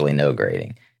virtually no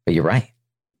grading. But you're right.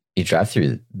 You drive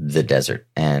through the desert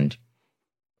and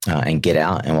get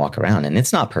out and walk around, and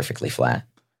it's not perfectly flat.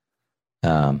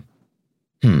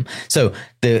 So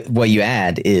what you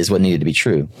add is what needed to be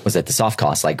true was that the soft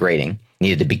costs, like grading,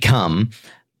 needed to become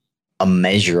a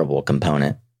measurable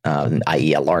component,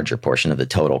 i.e. a larger portion of the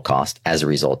total cost as a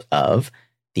result of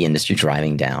the industry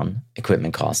driving down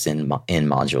equipment costs in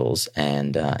modules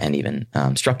and even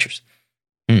structures.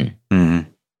 Mm-hmm.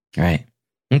 Right.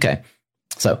 Okay.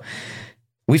 So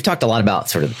we've talked a lot about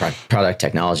sort of the product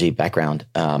technology background.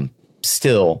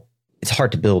 Still, it's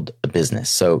hard to build a business.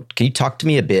 So can you talk to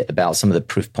me a bit about some of the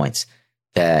proof points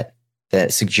that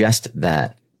suggest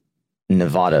that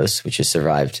Nevados, which has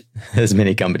survived as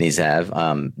many companies have,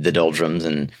 the doldrums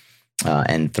and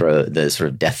the sort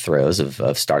of death throes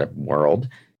of startup world?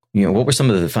 What were some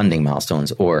of the funding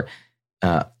milestones or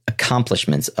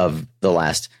accomplishments of the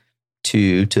last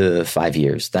 2 to 5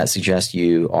 years that suggest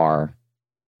you are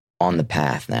on the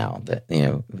path now? That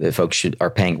the folks are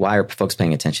paying. Why are folks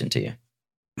paying attention to you?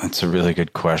 That's a really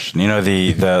good question.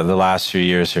 The last few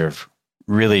years here have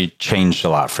really changed a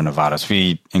lot for Nevados.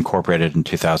 We incorporated in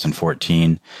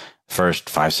 2014. First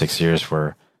 5-6 years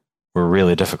were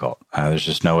really difficult. There's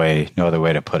just no other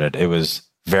way to put it. It was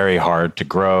very hard to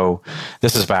grow.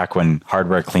 This is back when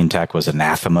hardware clean tech was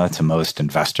anathema to most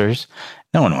investors.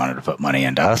 No one wanted to put money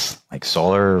into us, like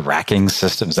solar racking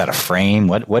systems. Is that a frame?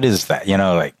 What is that?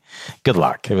 Good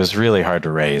luck. It was really hard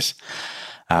to raise.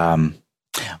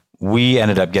 We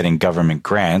ended up getting government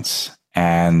grants,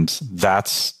 and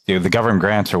that's the government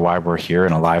grants are why we're here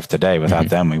and alive today. Without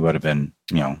them, we would have been,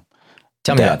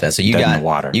 Tell me about that. So you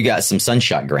got some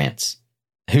Sunshot grants.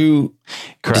 Who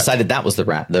decided that was the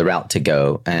route to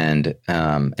go, and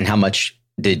how much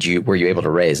were you able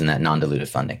to raise in that non-dilutive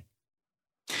funding?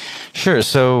 Sure.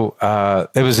 So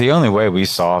it was the only way we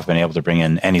saw of being able to bring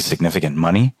in any significant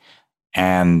money,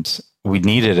 and we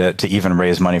needed it to even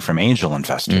raise money from angel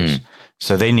investors.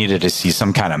 So they needed to see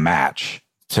some kind of match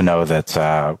to know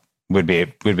that we'd be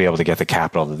able to get the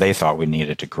capital that they thought we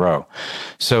needed to grow.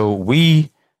 So we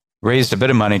raised a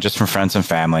bit of money just from friends and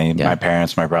family, my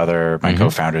parents, my brother, my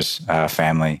co-founder's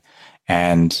family,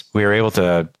 and we were able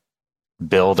to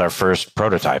build our first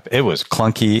prototype. It was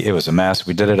clunky. It was a mess.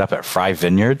 We did it up at Fry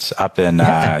Vineyards up in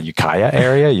Ukiah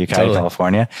area, totally.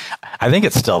 California. I think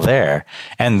it's still there.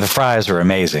 And the fries were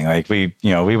amazing. Like we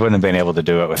wouldn't have been able to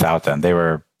do it without them. They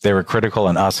were critical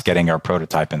in us getting our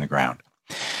prototype in the ground.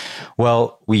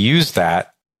 Well, we used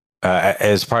that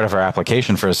as part of our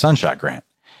application for a Sunshot grant.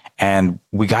 And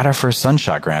we got our first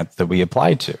Sunshot grant that we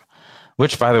applied to,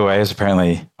 which, by the way, is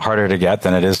apparently harder to get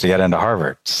than it is to get into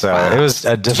Harvard. So It was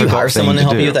a difficult thing to do. Did you hire someone to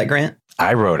help you with that grant?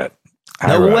 I wrote it.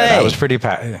 No way. I was pretty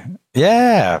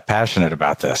passionate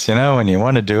about this. When you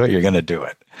want to do it, you're going to do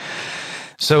it.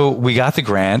 So we got the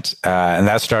grant, and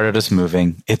that started us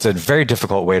moving. It's a very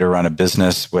difficult way to run a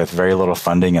business with very little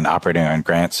funding and operating on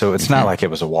grants. So it's not like it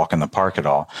was a walk in the park at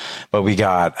all. But we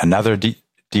got another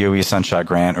DOE Sunshot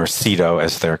grant, or CETO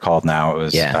as they're called now. It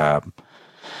was, and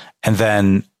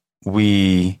then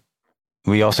we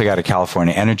also got a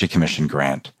California Energy Commission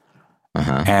grant,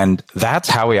 and that's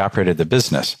how we operated the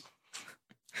business.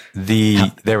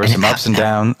 There were some ups and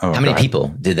downs. How many people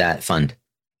did that fund?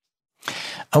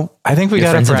 Oh, I think we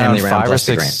got up around 5 or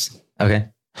 6. Okay.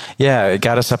 Yeah, it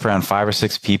got us up around 5 or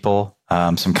 6 people,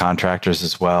 some contractors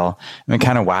as well. And it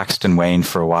kind of waxed and waned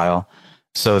for a while.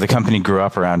 So the company grew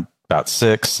up around about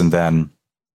 6, and then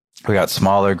we got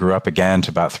smaller, grew up again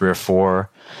to about 3 or 4, and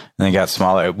then got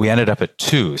smaller. We ended up at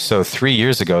 2. So 3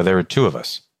 years ago, there were 2 of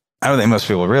us. I don't think most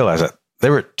people realize that.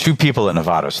 There were 2 people at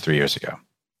Nevados 3 years ago.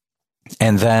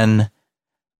 And then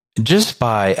just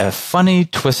by a funny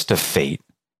twist of fate,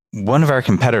 one of our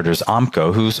competitors,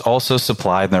 Omco, who's also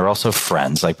supplied, and they're also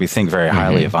friends, like we think very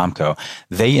highly of Omco,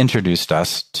 they introduced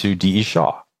us to D.E.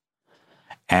 Shaw.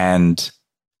 And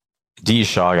D.E.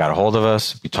 Shaw got a hold of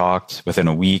us. We talked. Within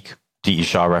a week, D.E.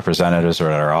 Shaw representatives were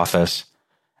at our office.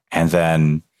 And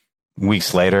then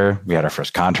weeks later, we had our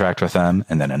first contract with them,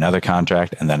 and then another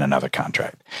contract, and then another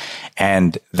contract.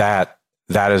 And that's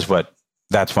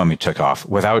when we took off.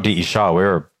 Without D.E. Shaw, we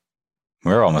were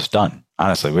almost done.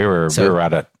 Honestly, we were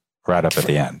right up at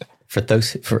the end. For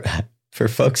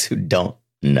folks who don't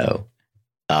know,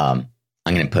 I'm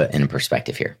going to put in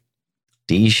perspective here.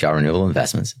 D.E. Shaw Renewable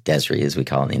Investments, DESRI as we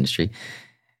call it in the industry,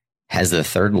 has the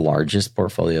 3rd largest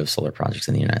portfolio of solar projects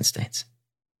in the United States.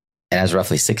 It has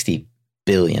roughly $60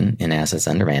 billion in assets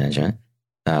under management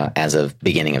as of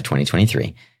beginning of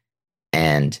 2023,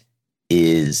 and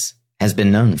has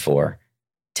been known for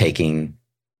taking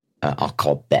I'll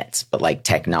call bets, but like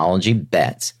technology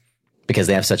bets, because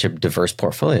they have such a diverse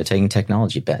portfolio, taking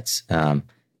technology bets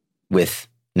with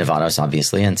Nevados,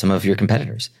 obviously, and some of your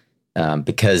competitors,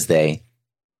 because they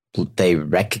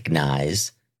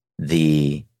recognize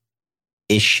the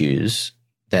issues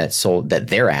that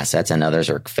their assets and others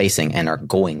are facing and are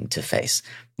going to face,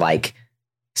 like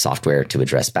software to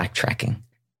address backtracking,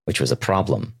 which was a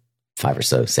problem 5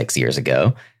 or 6 years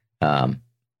ago.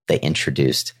 They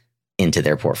introduced into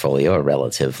their portfolio, a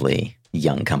relatively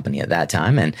young company at that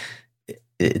time. And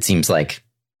it seems like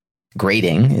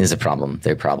grading is a problem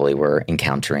they probably were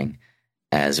encountering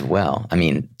as well. I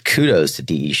mean, kudos to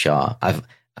D.E. Shaw. I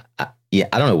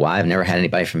don't know why I've never had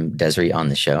anybody from DESRI on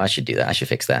the show. I should do that. I should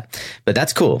fix that. But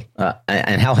that's cool.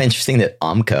 And how interesting that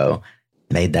Omco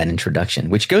made that introduction,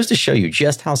 which goes to show you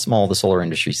just how small the solar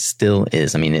industry still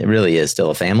is. I mean, it really is still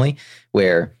a family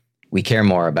where we care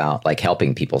more about like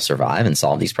helping people survive and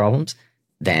solve these problems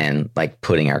than like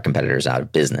putting our competitors out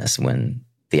of business when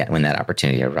that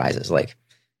opportunity arises. Like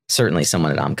certainly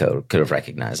someone at Omco could have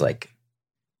recognized like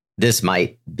this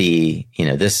might be,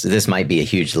 this might be a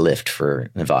huge lift for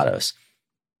Nevados.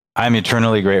 I'm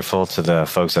eternally grateful to the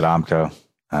folks at Omco.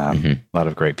 A lot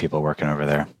of great people working over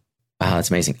there. Wow, that's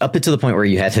amazing. Up until the point where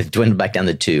you had to dwindle back down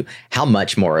to 2, how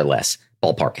much more or less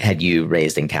ballpark had you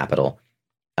raised in capital?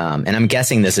 And I'm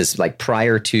guessing this is like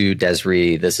prior to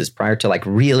DESRI. This is prior to like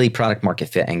really product market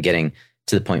fit and getting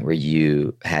to the point where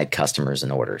you had customers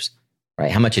and orders,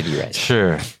 right? How much did you raise?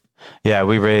 Sure. Yeah,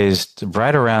 we raised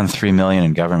right around $3 million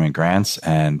in government grants,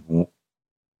 and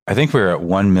I think we were at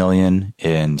 $1 million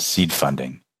in seed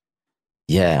funding.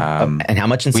 Yeah, and how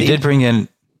much in seed? We did bring in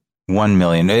 $1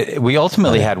 million. We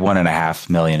ultimately had $1.5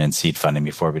 million in seed funding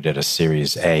before we did a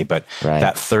Series A, but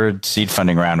that third seed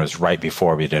funding round was right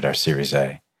before we did our Series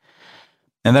A.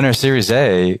 And then our Series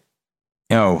A,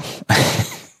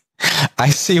 I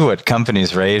see what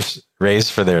companies raise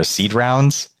for their seed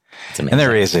rounds, and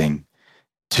they're raising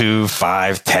 2,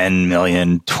 5, 10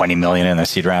 million, 20 million in their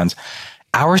seed rounds.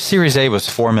 Our Series A was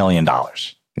 $4 million.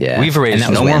 Yeah, we've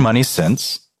raised no more money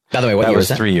since. By the way, what year was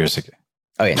that? 3 years ago.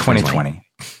 Oh yeah, 2020.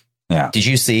 Yeah. Did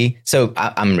you see? So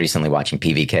I'm recently watching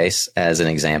PV Case as an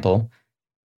example.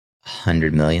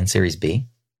 100 million Series B.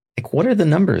 Like, what are the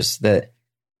numbers that?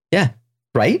 Yeah,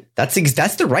 right. That's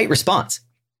the right response.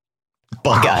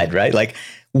 Bug-eyed, right? Like,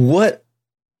 what?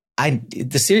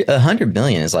 The series 100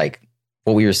 million is like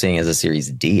what we were seeing as a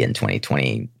Series D in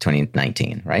 2020,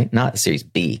 2019, right? Not a Series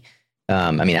B.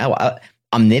 Omnidian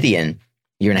a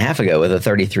year and a half ago with a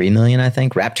 33 million, I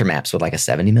think. Raptor Maps with like a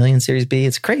 70 million Series B.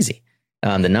 It's crazy.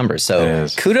 the numbers. So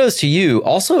kudos to you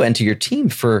also and to your team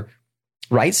for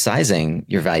right sizing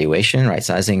your valuation, right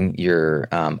sizing your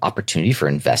opportunity for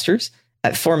investors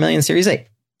at 4 million Series A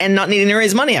and not needing to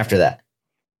raise money after that.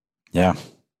 Yeah.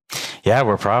 Yeah,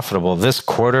 we're profitable. This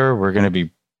quarter, we're going to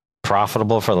be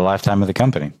profitable for the lifetime of the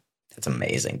company. That's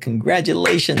amazing.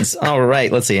 Congratulations. All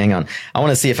right. Let's see. Hang on. I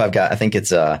want to see if I've got, I think it's,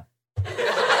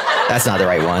 that's not the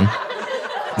right one.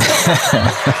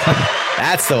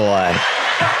 That's the one.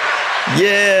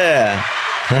 Yeah.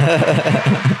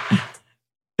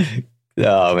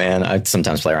 Oh man. I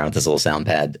sometimes play around with this little sound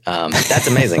pad. That's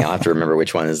amazing. I'll have to remember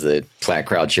which one is the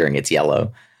crowd cheering. It's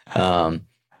yellow.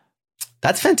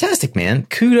 That's fantastic, man.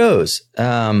 Kudos.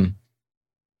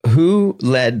 Who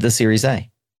led the Series A?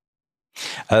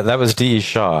 That was D.E.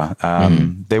 Shaw.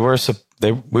 We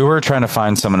were trying to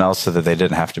find someone else so that they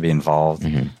didn't have to be involved.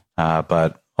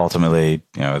 But ultimately,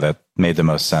 that made the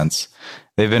most sense.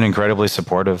 They've been incredibly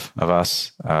supportive of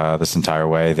us this entire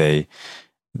way.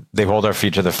 They hold our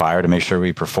feet to the fire to make sure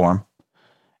we perform.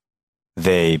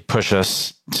 They push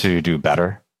us to do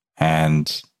better,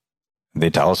 and they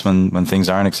tell us when things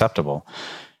aren't acceptable.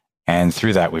 And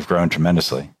through that, we've grown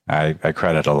tremendously. I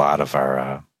credit a lot of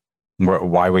our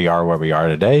why we are where we are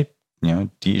today,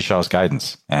 D.E. Shaw's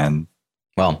guidance. And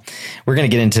well, we're going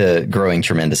to get into growing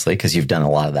tremendously because you've done a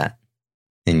lot of that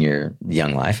in your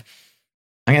young life.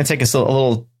 I'm going to take us a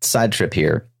little side trip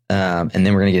here, and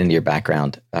then we're going to get into your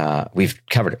background. We've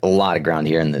covered a lot of ground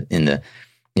here in the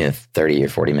 30 or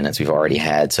 40 minutes we've already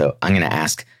had. So I'm going to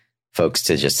ask folks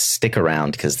to just stick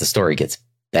around because the story gets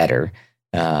better.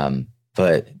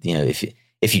 But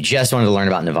if you just wanted to learn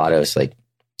about Nevados, like,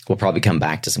 we'll probably come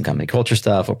back to some company culture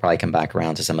stuff. We'll probably come back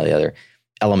around to some of the other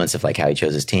elements of like how he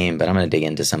chose his team. But I'm going to dig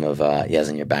into some of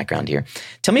Yezin, your background here.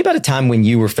 Tell me about a time when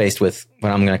you were faced with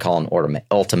what I'm going to call an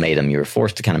ultimatum. You were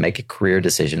forced to kind of make a career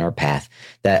decision or path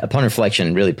that, upon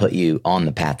reflection, really put you on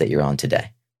the path that you're on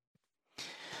today.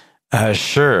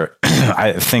 Sure.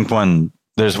 I think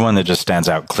there's one that just stands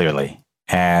out clearly,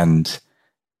 and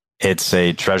it's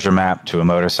a treasure map to a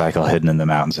motorcycle hidden in the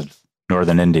mountains of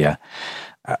northern India.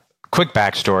 Quick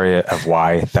backstory of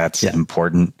why that's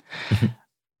important.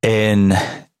 In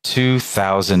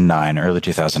 2009, early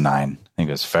 2009, I think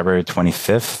it was February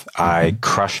 25th, I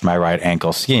crushed my right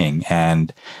ankle skiing,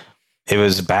 and it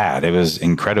was bad. It was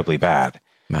incredibly bad.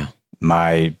 Wow.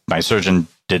 My surgeon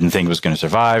didn't think it was going to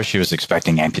survive. She was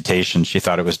expecting amputation. She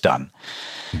thought it was done.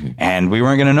 And we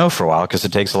weren't going to know for a while because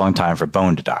it takes a long time for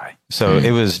bone to die. So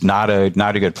it was not a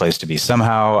good place to be.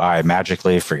 Somehow I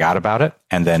magically forgot about it.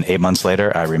 And then 8 months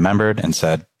later, I remembered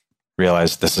and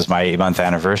realized this is my 8-month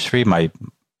anniversary, and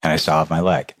I still have my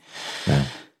leg. Yeah.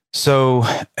 So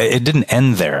it didn't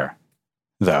end there,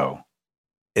 though.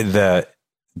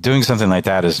 Doing something like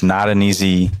that is not an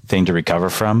easy thing to recover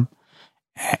from.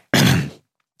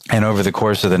 And over the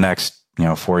course of the next,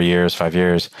 5 years,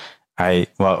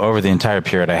 over the entire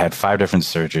period, I had 5 different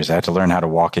surgeries. I had to learn how to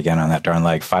walk again on that darn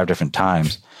leg 5 different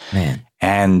times. Man.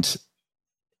 And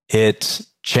it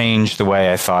changed the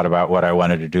way I thought about what I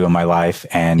wanted to do in my life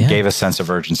and gave a sense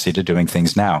of urgency to doing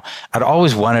things now. I'd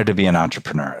always wanted to be an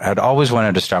entrepreneur. I'd always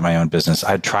wanted to start my own business.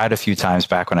 I'd tried a few times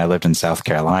back when I lived in South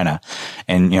Carolina.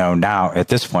 And, now at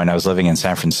this point I was living in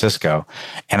San Francisco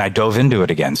and I dove into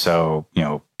it again. So,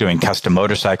 doing custom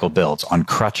motorcycle builds on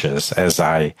crutches as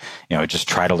I, just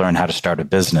try to learn how to start a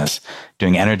business,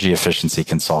 doing energy efficiency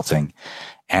consulting.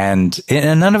 And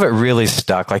none of it really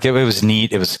stuck. Like it was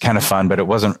neat. It was kind of fun, but it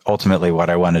wasn't ultimately what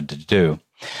I wanted to do.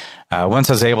 Once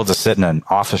I was able to sit in an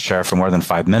office chair for more than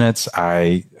 5 minutes,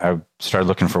 I started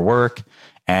looking for work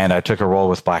and I took a role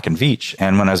with Black & Veatch.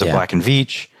 And when I was at Black &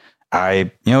 Veatch,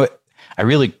 I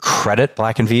really credit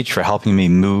Black & Veatch for helping me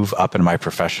move up in my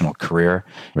professional career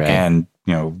and,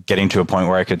 getting to a point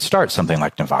where I could start something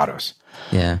like Nevados.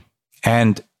 Yeah.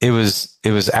 And it was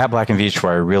at Black & Veatch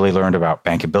where I really learned about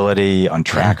bankability on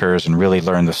trackers and really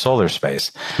learned the solar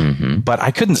space. But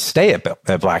I couldn't stay at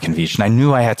Black & Veatch, and I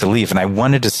knew I had to leave, and I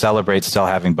wanted to celebrate still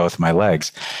having both my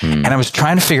legs. And I was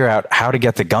trying to figure out how to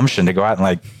get the gumption to go out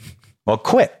and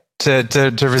quit,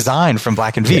 to resign from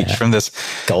Black & Veatch, from this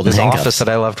office that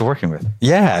I loved working with.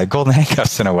 Yeah, golden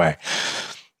handcuffs in a way.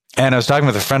 And I was talking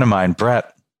with a friend of mine,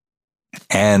 Brett,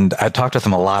 and I talked with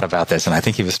him a lot about this, and I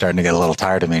think he was starting to get a little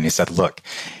tired of me. And he said, look,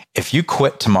 if you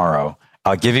quit tomorrow,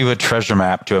 I'll give you a treasure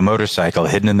map to a motorcycle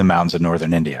hidden in the mountains of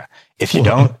northern India. If you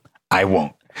don't, I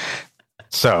won't.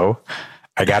 So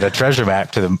I got a treasure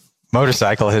map to the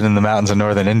motorcycle hidden in the mountains of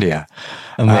northern India.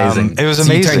 Amazing. It was so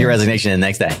amazing. You turned your resignation in the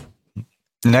next day.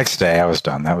 Next day, I was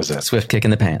done. That was it. Swift kick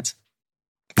in the pants.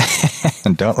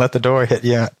 And don't let the door hit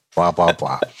you. Blah, blah,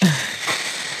 blah.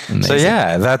 Amazing. So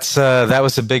yeah, that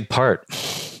was a big part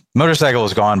Motorcycle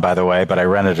was gone, by the way, but I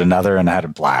rented another and I had a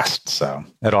blast. So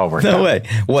it all worked out. No way.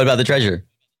 What about the treasure?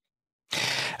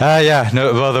 Yeah.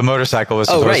 No, well, the motorcycle was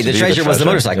supposed to be the treasure was the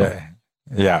motorcycle.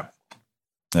 Yeah.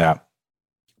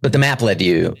 But the map led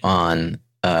you on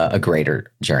a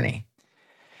greater journey.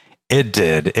 It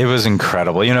did. It was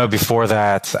incredible. Before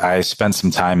that, I spent some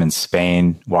time in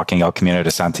Spain, walking El Camino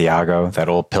de Santiago, that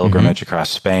old pilgrimage across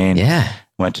Spain. Yeah.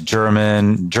 Went to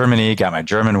Germany, got my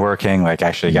German working,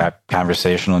 actually got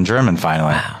conversational in German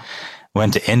finally. Wow.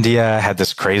 Went to India, had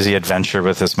this crazy adventure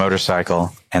with this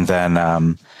motorcycle, and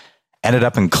then ended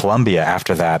up in Colombia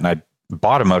after that. And I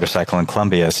bought a motorcycle in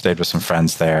Colombia, stayed with some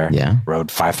friends there,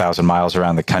 rode 5,000 miles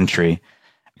around the country.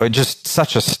 But just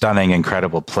such a stunning,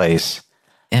 incredible place.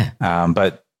 Yeah.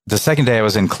 But the second day I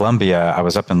was in Colombia, I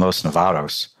was up in Los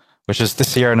Nevados, which is the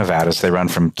Sierra Nevadas. They run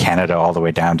from Canada all the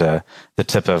way down to the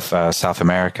tip of South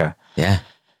America. Yeah.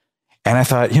 And I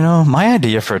thought, my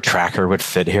idea for a tracker would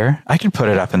fit here. I could put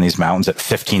it up in these mountains at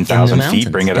 15,000 feet,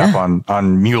 bring it up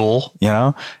on mule,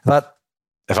 I thought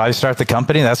if I start the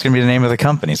company, that's going to be the name of the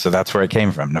company. So that's where it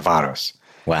came from, Nevados.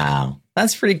 Wow.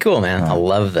 That's pretty cool, man. I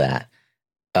love that.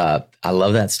 I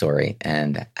love that story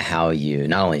and how you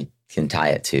not only can tie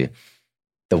it to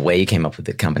the way you came up with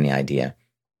the company idea,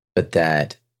 but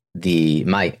that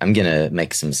I'm going to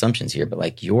make some assumptions here,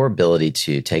 but your ability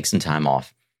to take some time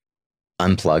off,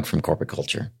 unplug from corporate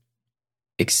culture,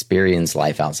 experience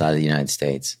life outside of the United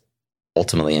States,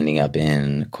 ultimately ending up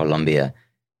in Colombia,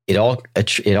 it all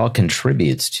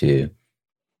contributes to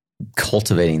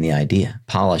cultivating the idea,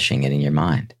 polishing it in your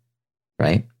mind,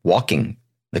 right? Walking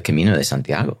the Camino de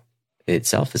Santiago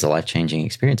itself is a life-changing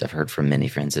experience. I've heard from many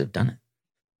friends that have done it.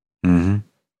 Mm-hmm.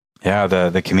 Yeah,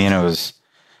 the Camino was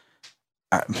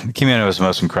the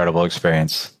most incredible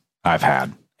experience I've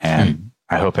had. And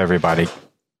I hope everybody,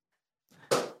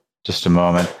 just a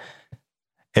moment,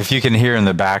 if you can hear in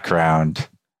the background,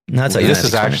 this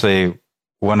is actually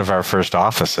one of our first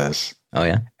offices. Oh,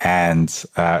 yeah. And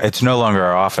it's no longer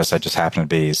our office. I just happen to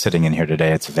be sitting in here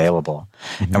today. It's available.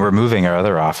 And we're moving our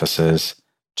other offices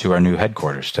to our new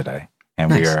headquarters today. And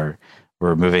nice.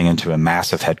 we're moving into a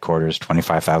massive headquarters,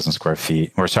 25,000 square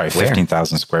feet,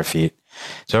 15,000 square feet.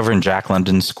 It's over in Jack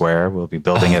London Square. We'll be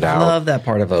building it out. I love that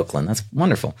part of Oakland. That's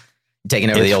wonderful.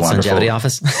 Taking over the old Longevity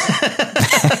office.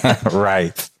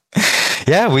 Right.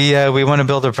 Yeah, we want to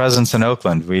build a presence in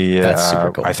Oakland. That's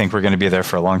super cool. I think we're going to be there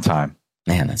for a long time.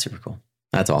 Man, that's super cool.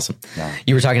 That's awesome. Yeah.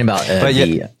 You were talking about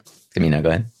the Camino. Go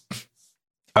ahead.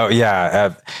 Oh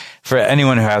yeah. For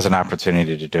anyone who has an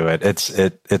opportunity to do it, this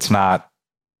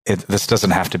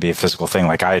doesn't have to be a physical thing.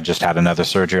 I had just had another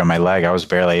surgery on my leg. I was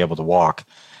barely able to walk,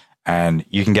 and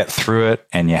you can get through it.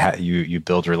 And you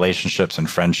build relationships and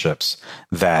friendships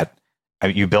that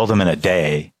you build them in a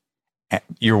day.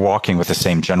 You're walking with the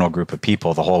same general group of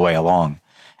people the whole way along,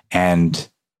 and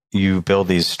you build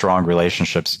these strong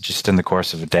relationships just in the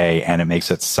course of a day. And it makes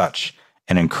it such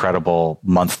an incredible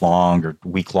month-long or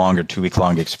week-long or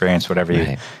 2-week-long experience, whatever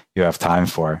you have time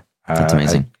for. That's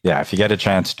amazing. If you get a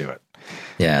chance, do it.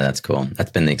 Yeah, that's cool.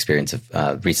 That's been the experience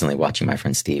of recently watching my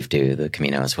friend Steve do the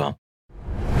Camino as well.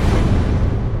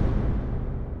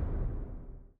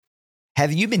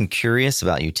 Have you been curious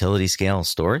about utility scale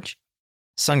storage?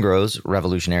 Sungrow's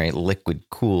revolutionary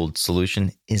liquid-cooled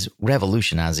solution is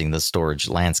revolutionizing the storage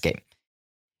landscape.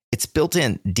 Its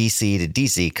built-in DC to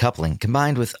DC coupling,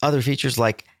 combined with other features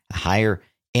like higher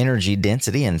energy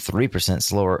density and 3%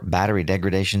 slower battery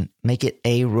degradation, make it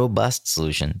a robust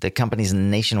solution that companies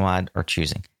nationwide are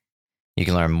choosing. You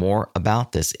can learn more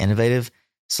about this innovative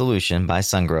solution by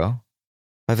Sungrow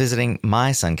by visiting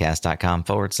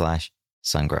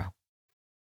mysuncast.com/Sungrow.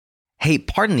 Hey,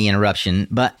 pardon the interruption,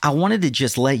 but I wanted to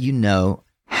just let you know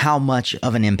how much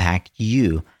of an impact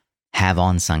you have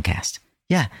on Suncast.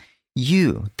 Yeah,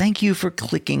 you. Thank you for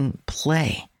clicking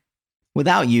play.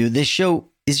 Without you, this show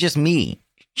is just me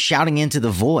shouting into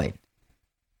the void.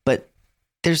 But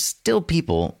there's still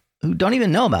people who don't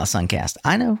even know about Suncast.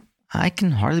 I know. I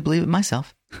can hardly believe it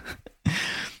myself.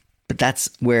 But that's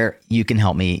where you can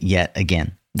help me yet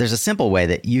again. There's a simple way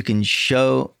that you can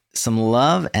show some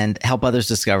love and help others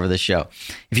discover the show.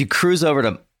 If you cruise over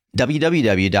to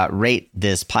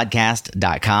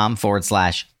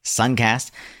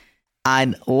www.ratethispodcast.com/Suncast,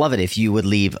 I'd love it if you would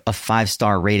leave a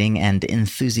 5-star rating and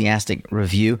enthusiastic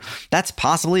review. That's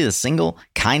possibly the single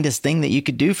kindest thing that you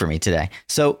could do for me today.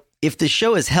 So if the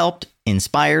show has helped,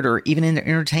 inspired, or even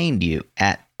entertained you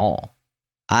at all,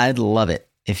 I'd love it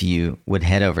if you would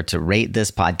head over to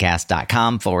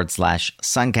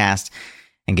ratethispodcast.com/Suncast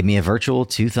and give me a virtual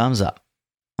 2 thumbs up.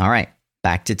 All right,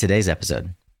 back to today's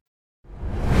episode.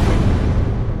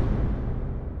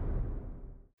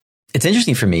 It's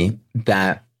interesting for me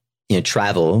that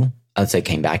travel, I would say,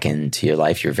 came back into your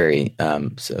life. You're very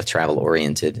travel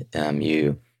oriented.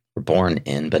 You were born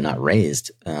in, but not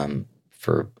raised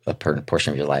for a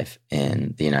portion of your life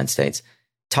in the United States.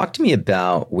 Talk to me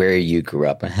about where you grew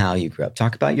up and how you grew up.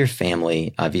 Talk about your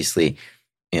family. Obviously,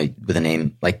 with a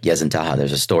name like Yezin Taha,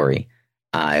 there's a story.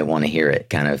 I want to hear it.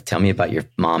 Kind of tell me about your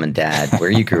mom and dad, where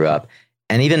you grew up,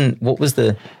 and even what was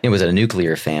was it a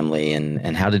nuclear family,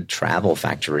 and how did travel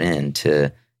factor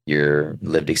into your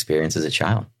lived experience as a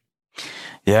child?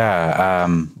 Yeah.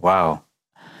 Wow.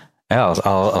 Yeah.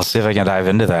 I'll see if I can dive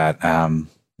into that.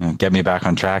 Get me back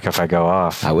on track if I go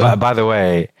off. I will. By the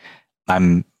way,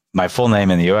 my full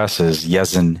name in the U.S. is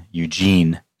Yezin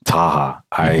Eugene Taha.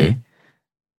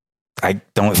 I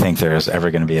don't think there's ever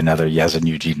going to be another Yezin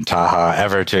Eugene Taha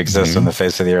ever to exist on the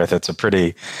face of the earth. It's a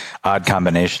pretty odd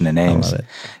combination of names. I love it.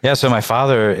 Yeah. So my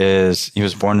father he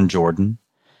was born in Jordan,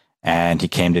 and he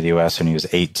came to the U.S. when he was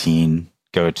 18,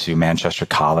 go to Manchester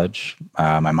College.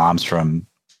 My mom's from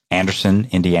Anderson,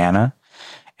 Indiana,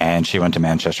 and she went to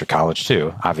Manchester College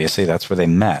too. Obviously, that's where they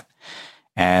met.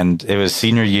 And it was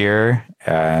senior year,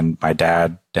 and my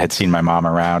dad had seen my mom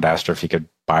around, asked her if he could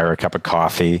buy her a cup of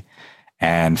coffee.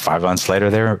 And 5 months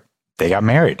later, they got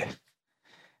married.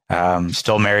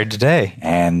 Still married today,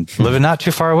 and living not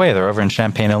too far away. They're over in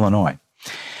Champaign, Illinois.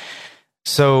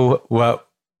 So,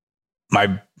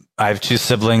 I have two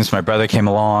siblings. My brother came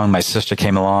along. My sister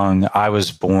came along. I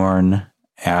was born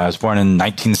in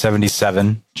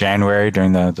 1977, January,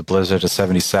 during the blizzard of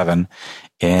 77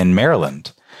 in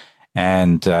Maryland,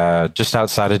 and just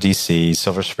outside of DC,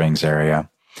 Silver Springs area.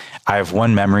 I have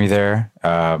one memory there.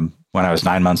 When I was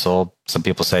 9 months old, some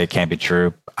people say it can't be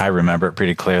true. I remember it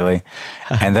pretty clearly.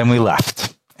 And then we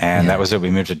left, and that was it.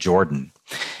 We moved to Jordan,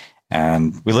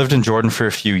 and we lived in Jordan for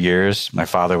a few years. My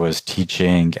father was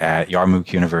teaching at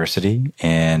Yarmouk University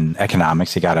in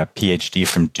economics. He got a PhD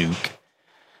from Duke,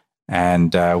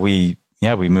 and we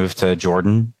moved to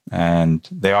Jordan, and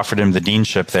they offered him the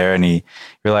deanship there, and he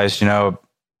realized,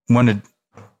 wanted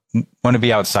to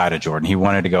be outside of Jordan. He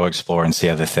wanted to go explore and see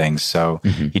other things. So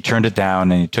he turned it down,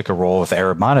 and he took a role with the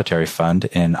Arab Monetary Fund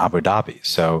in Abu Dhabi.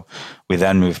 So we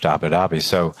then moved to Abu Dhabi.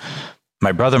 So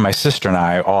my brother, my sister, and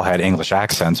I all had English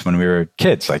accents when we were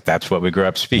kids. Like, that's what we grew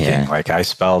up speaking. Yeah. Like, I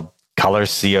spelled color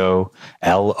COLOUR,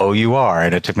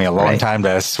 and it took me a long time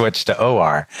to switch to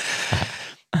OR.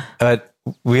 But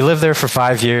we lived there for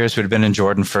 5 years. We'd been in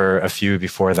Jordan for a few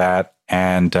before that.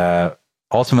 And,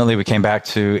 ultimately, we came back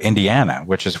to Indiana,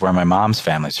 which is where my mom's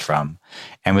family's from.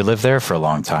 And we lived there for a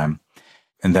long time.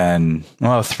 And then,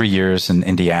 3 years in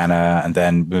Indiana, and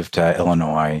then moved to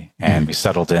Illinois. And we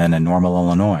settled in Normal,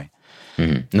 Illinois.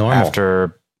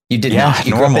 Normal. You did not?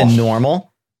 You Normal. grew up in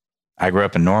Normal? I grew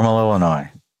up in Normal,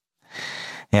 Illinois.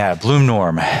 Yeah, Bloom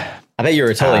Norm. I bet you were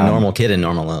a totally normal kid in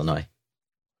Normal, Illinois.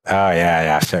 Oh,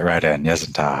 yeah. Fit right in.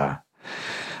 Yezin Taha.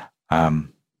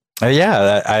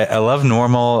 I love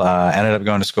Normal. Ended up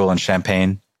going to school in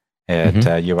Champaign at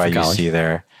UIUC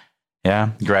there.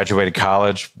 Yeah. Graduated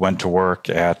college, went to work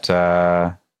at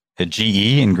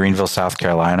GE in Greenville, South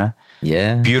Carolina.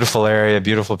 Yeah. Beautiful area,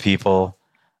 beautiful people.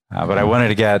 But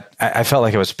I felt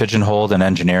like I was pigeonholed in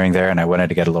engineering there, and I wanted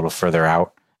to get a little further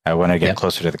out. I wanted to get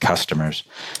closer to the customers.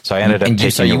 So I ended up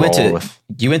taking a role with...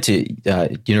 You went to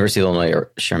University of Illinois,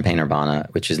 or Champaign-Urbana,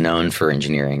 which is known for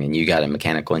engineering, and you got a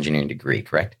mechanical engineering degree,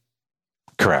 correct?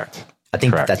 Correct. I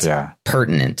think that's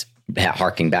pertinent,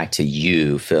 harking back to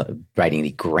you writing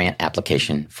the grant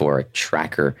application for a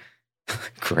tracker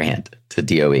grant to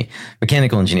DOE.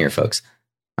 Mechanical engineer, folks.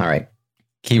 All right.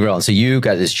 Key role. So you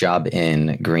got this job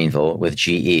in Greenville with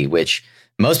GE, which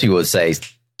most people would say,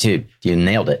 dude, you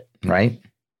nailed it, right?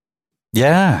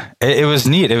 Yeah, it was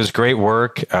neat. It was great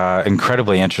work,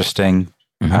 incredibly interesting.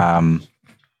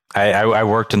 I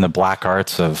worked in the black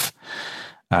arts of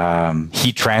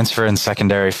heat transfer and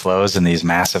secondary flows in these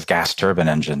massive gas turbine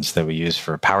engines that we use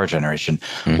for power generation,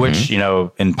 which,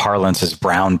 in parlance is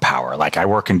brown power. Like, I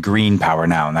work in green power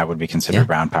now, and that would be considered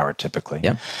brown power typically.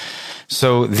 Yeah.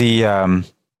 So the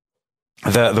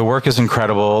work is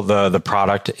incredible. The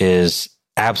product is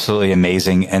absolutely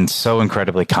amazing and so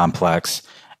incredibly complex.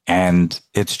 And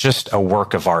it's just a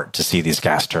work of art to see these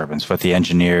gas turbines. What the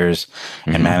engineers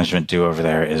and management do over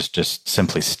there is just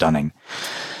simply stunning.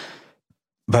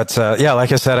 But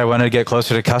like I said, I wanted to get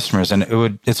closer to customers, and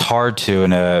it's hard to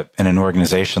in an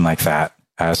organization like that,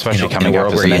 especially coming up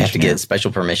as an engineer. You have to get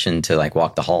special permission to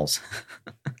walk the halls.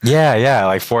 Yeah.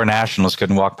 Like 4 nationals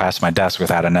couldn't walk past my desk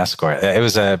without an escort. It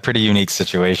was a pretty unique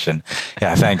situation.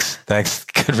 Yeah, thanks.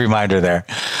 Good reminder there.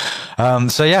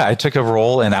 So yeah, I took a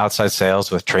role in outside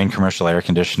sales with Trane Commercial Air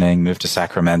Conditioning, moved to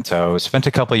Sacramento, spent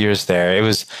a couple of years there. It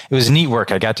was neat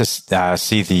work. I got to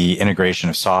see the integration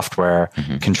of software,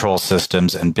 control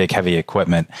systems, and big heavy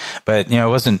equipment. But it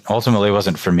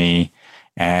wasn't for me.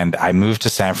 And I moved to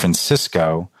San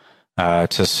Francisco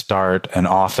to start an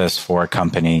office for a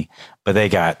company, but they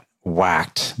got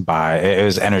whacked it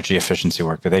was energy efficiency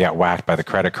work, but they got whacked by the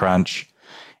credit crunch.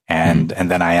 And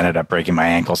then I ended up breaking my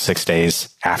ankle 6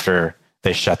 days after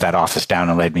they shut that office down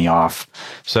and laid me off.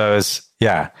 So it was,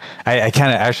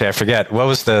 I forget, what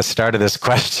was the start of this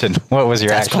question? What was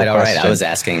your actual question? That's quite all right.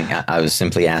 I was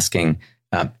simply asking,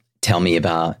 tell me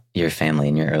about your family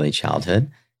in your early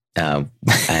childhood. And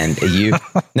you,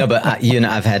 no, but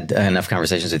I've had enough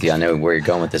conversations with you. I know where you're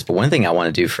going with this, but one thing I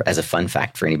want to do as a fun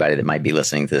fact for anybody that might be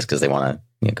listening to this, because they want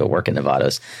to go work at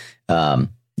Nevados,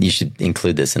 you should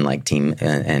include this in like team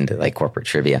and like corporate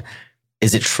trivia.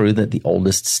 Is it true that the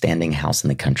oldest standing house in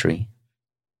the country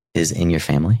is in your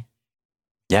family?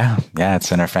 Yeah.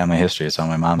 It's in our family history. It's on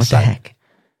my mom's side. What the heck?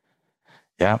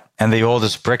 Yeah. And the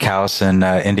oldest brick house in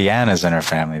Indiana is in our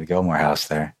family, the Gilmore House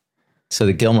there. So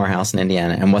the Gilmore House in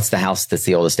Indiana. And what's the house that's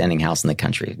the oldest standing house in the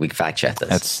country? We can fact check this.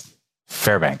 That's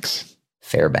Fairbanks.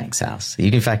 Fairbanks House.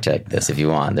 You can fact check this if you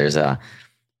want.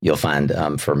 You'll find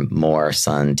for more,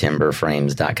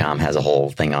 suntimberframes.com has a whole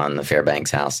thing on the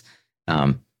Fairbanks House.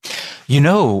 I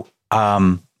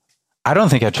don't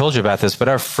think I told you about this, but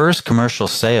our first commercial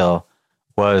sale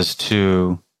was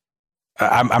to,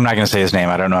 I'm not going to say his name.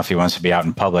 I don't know if he wants to be out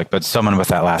in public, but someone with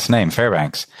that last name,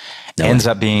 Fairbanks, ends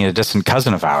up being a distant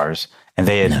cousin of ours. And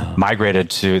they had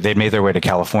they'd made their way to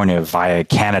California via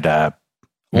Canada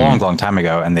long time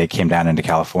ago, and they came down into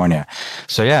California.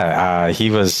 So he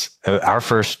was our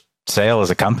first sale as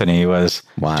a company was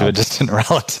to a distant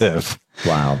relative.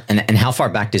 Wow. And how far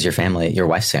back does your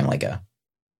wife's family go?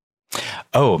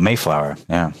 Oh, Mayflower.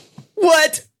 Yeah.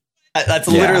 What? That's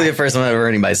literally the first time I've ever heard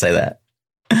anybody say that.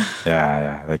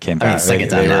 Yeah. They came back. Second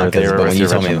time now, but when you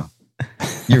told me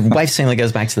your wife's family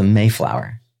goes back to the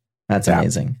Mayflower. That's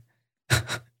amazing.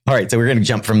 All right. So we're going to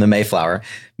jump from the Mayflower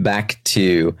back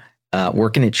to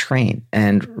working at Trane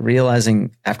and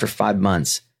realizing after 5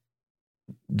 months,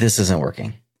 this isn't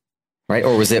working. Right.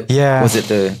 Or was it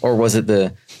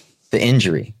the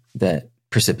injury that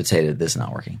precipitated this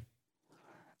not working?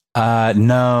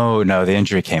 No, the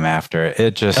injury came after.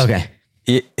 It just,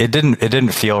 it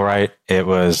didn't feel right. It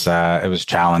was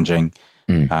challenging.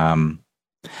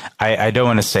 I don't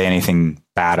want to say anything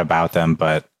bad about them,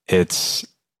 but it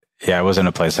wasn't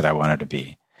a place that I wanted to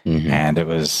be. And it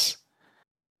was,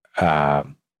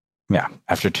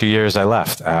 after 2 years I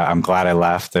left. I'm glad I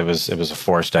left. It was a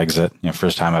forced exit,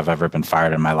 first time I've ever been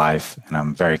fired in my life. And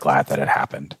I'm very glad that it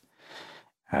happened.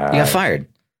 You got fired.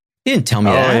 You didn't tell me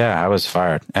that. Oh yeah, I was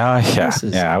fired. I was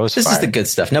fired. This is the good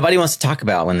stuff. Nobody wants to talk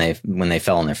about when they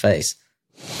fell on their face.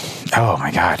 Oh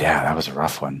my God, yeah, that was a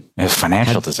rough one. It was a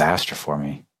financial disaster for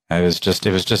me. It was just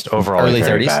overall a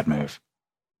very bad move.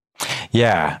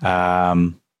 Yeah,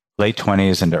 late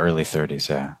 20s into early 30s.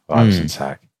 Yeah, while I was in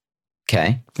SAC.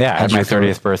 Okay. Yeah, I had my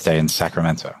 30th birthday in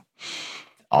Sacramento.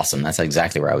 Awesome. That's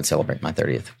exactly where I would celebrate my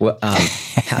 30th. Well,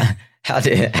 how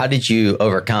did you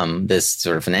overcome this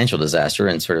sort of financial disaster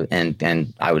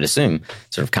and I would assume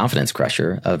sort of confidence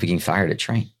crusher of being fired at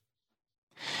Trane?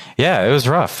 Yeah, it was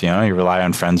rough. You rely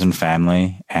on friends and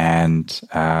family, and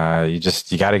you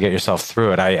got to get yourself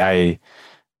through it.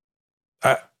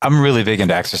 I'm really big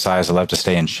into exercise. I love to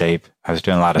stay in shape. I was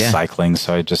doing a lot of cycling,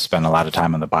 so I just spent a lot of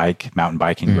time on the bike, mountain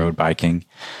biking, road biking,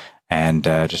 and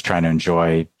just trying to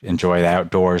enjoy the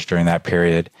outdoors during that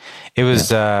period. It was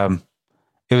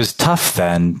tough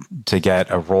then to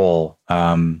get a role.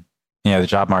 The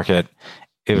job market,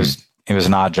 it was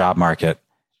an odd job market,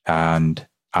 and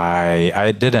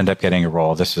I did end up getting a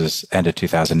role. This was end of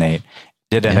 2008.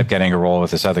 Did end up getting a role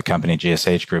with this other company,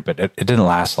 GSH Group, but it didn't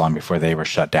last long before they were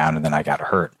shut down, and then I got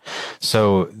hurt.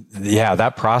 So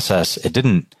that process, it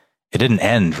didn't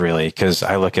end really, because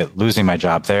I look at losing my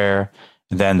job there.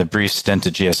 Then the brief stint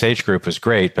at GSH Group was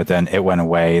great, but then it went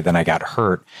away. Then I got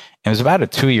hurt. It was about a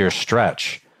 2-year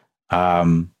stretch.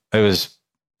 It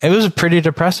was pretty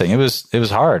depressing. It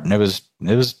was hard, and it was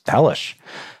hellish.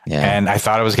 Yeah. And I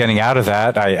thought I was getting out of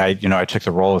that. I took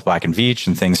the role with Black & Veatch,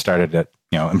 and things started to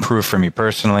improve for me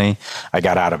personally. I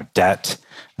got out of debt.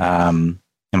 And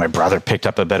my brother picked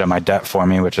up a bit of my debt for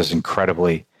me, which was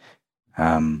incredibly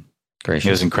gracious.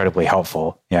 It was incredibly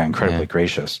helpful. Yeah, incredibly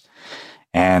gracious.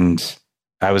 And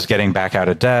I was getting back out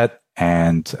of debt,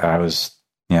 and I was,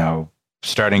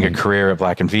 starting a career at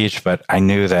Black and Veatch, but I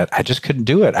knew that I just couldn't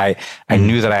do it. I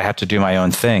knew that I had to do my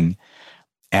own thing.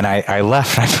 And I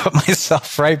left and I put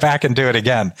myself right back into it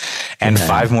again. And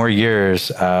 5 more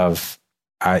years of,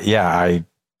 I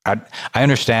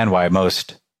understand why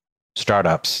most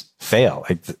startups fail.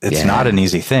 Like, it's not an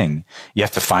easy thing. You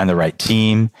have to find the right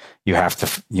team. You have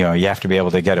to, you have to be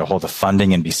able to get a hold of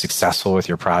funding and be successful with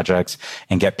your projects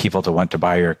and get people to want to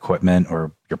buy your equipment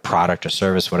or your product or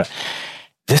service. Whatever.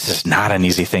 This is not an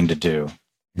easy thing to do.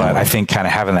 But I think kind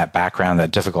of having that background,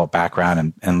 that difficult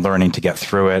background, and learning to get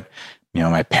through it.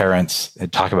 My parents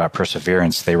talk about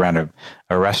perseverance. They ran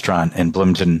a restaurant in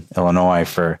Bloomington, Illinois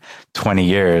for 20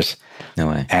 years. No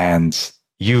way. And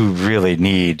you really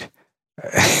need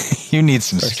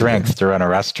some strength to run a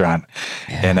restaurant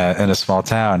in a small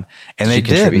town. And they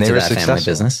did. And they were successful. Family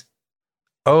business?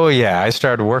 Oh yeah. I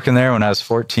started working there when I was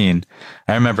 14.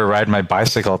 I remember riding my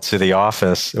bicycle to the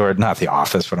office, or not the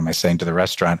office. What am I saying? To the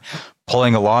restaurant,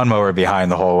 pulling a lawnmower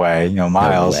behind the whole way,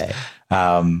 miles. No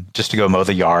way. Just to go mow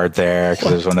the yard there,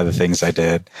 because it was one of the things I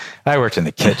did. I worked in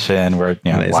the kitchen, where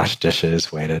washed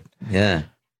dishes, waited. Yeah,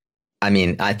 I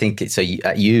mean, I think so.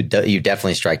 You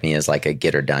definitely strike me as like a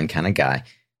get her done kind of guy,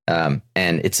 and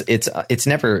it's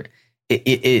never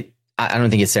it. I don't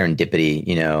think it's serendipity.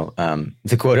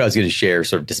 The quote I was going to share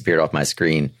sort of disappeared off my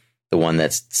screen. The one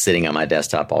that's sitting on my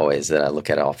desktop always that I look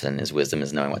at often is wisdom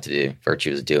is knowing what to do.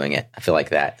 Virtue is doing it. I feel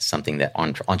like that's something that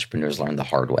entrepreneurs learn the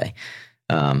hard way.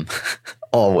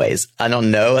 Always. I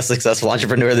don't know a successful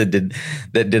entrepreneur that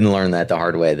didn't learn that the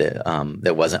hard way,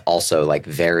 that wasn't also like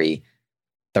very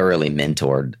thoroughly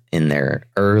mentored in their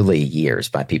early years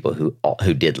by people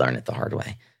who did learn it the hard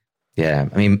way. Yeah.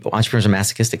 I mean, entrepreneurs are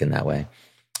masochistic in that way.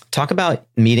 Talk about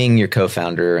meeting your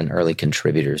co-founder and early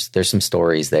contributors. There's some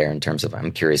stories there in terms of,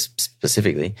 I'm curious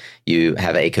specifically, you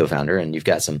have a co-founder and you've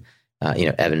got some,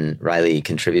 Evan Riley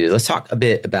contributed. Let's talk a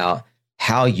bit about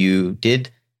how you did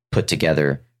put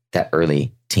together that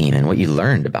early team and what you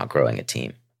learned about growing a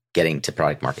team, getting to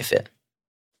product market fit.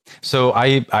 So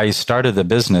I started the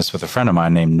business with a friend of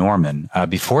mine named Norman.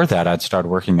 Before that, I'd started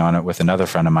working on it with another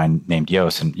friend of mine named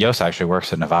Yos, and Yos actually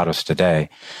works at Nevados today.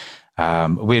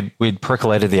 We'd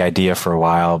percolated the idea for a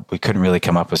while. We couldn't really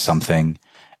come up with something.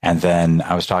 And then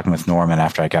I was talking with Norman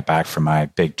after I got back from my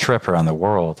big trip around the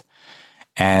world.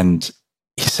 And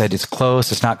he said, it's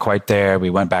close. It's not quite there. We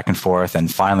went back and forth.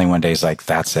 And finally one day he's like,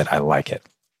 that's it. I like it.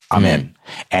 I'm in.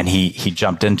 And he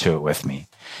jumped into it with me.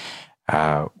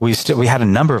 We had a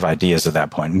number of ideas at that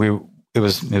point. It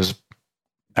was,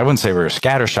 I wouldn't say we were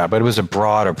scattershot, but it was a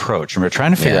broad approach. And we were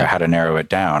trying to figure out how to narrow it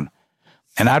down.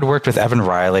 And I'd worked with Evan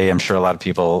Riley. I'm sure a lot of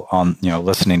people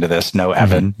listening to this know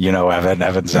Evan. Evan.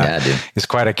 Evan's he's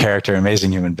quite a character,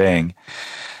 amazing human being.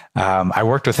 I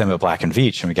worked with him at Black and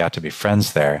Veatch, and we got to be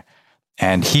friends there.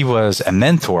 And he was a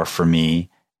mentor for me,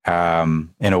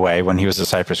 in a way, when he was at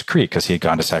Cypress Creek, because he had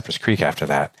gone to Cypress Creek after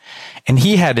that. And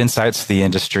he had insights to the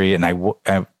industry, and I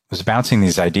was bouncing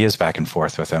these ideas back and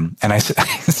forth with him. And I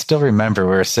still remember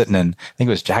we were sitting in, I think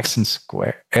it was Jackson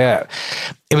Square. Yeah.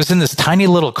 It was in this tiny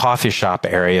little coffee shop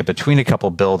area between a couple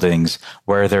buildings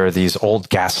where there are these old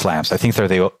gas lamps. I think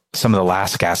they're some of the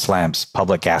last gas lamps,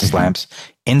 public gas lamps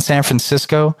in San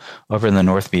Francisco, over in the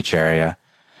North Beach area.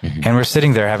 And we're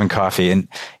sitting there having coffee, and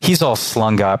he's all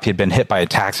slung up. He'd been hit by a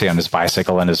taxi on his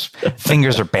bicycle, and his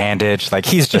fingers are bandaged. Like,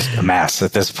 he's just a mess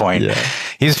at this point. Yeah.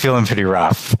 He's feeling pretty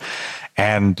rough.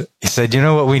 And he said, you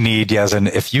know what we need,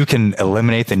 Yezin? If you can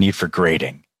eliminate the need for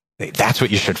grading, that's what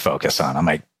you should focus on. I'm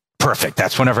like, perfect.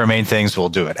 That's one of our main things. We'll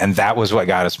do it. And that was what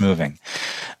got us moving.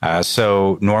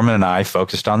 So Norman and I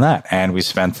focused on that. And we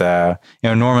spent,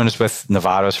 Norman was with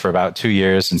Nevados for about 2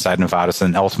 years inside Nevados,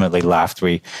 and ultimately left.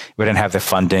 We didn't have the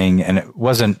funding, and it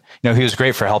wasn't, he was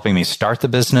great for helping me start the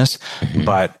business,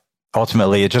 but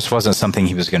ultimately it just wasn't something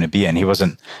he was going to be in. It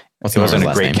wasn't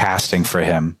a great casting for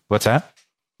him. What's that?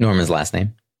 Norman's last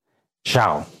name?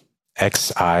 Xiao.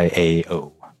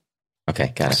 Xiao.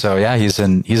 Okay, got it. So yeah, he's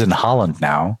in Holland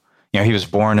now. He was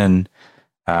born in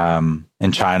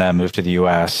China, moved to the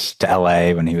US, to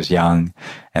LA when he was young.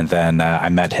 And then I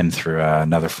met him through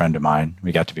another friend of mine.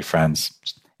 We got to be friends.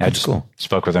 I just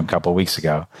spoke with him a couple of weeks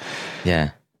ago. Yeah.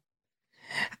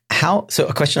 So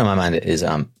a question on my mind is,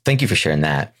 thank you for sharing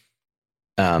that.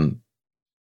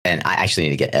 And I actually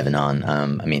need to get Evan on.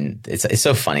 I mean, it's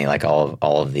so funny. Like all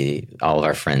of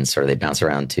our friends, sort of, they bounce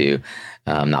around to,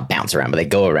 not bounce around, but they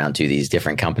go around to these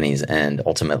different companies, and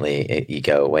ultimately you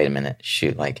go, wait a minute,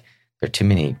 shoot, like there are too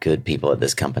many good people at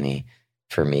this company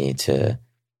for me to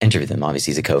interview them.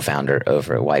 Obviously, he's a co-founder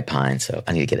over at White Pine, so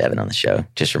I need to get Evan on the show.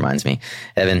 Just reminds me,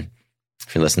 Evan,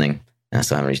 if you're listening, and I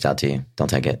still haven't reached out to you, don't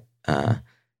take it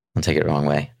the wrong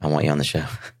way. I want you on the show.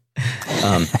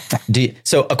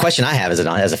 So a question I have as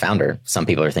a founder, some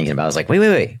people are thinking about is like,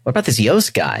 wait. What about this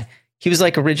Yoast guy? He was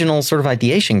like original sort of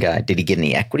ideation guy. Did he get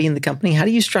any equity in the company? How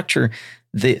do you structure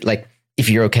if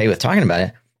you're okay with talking about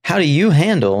it, how do you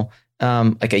handle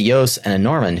like a Yoast and a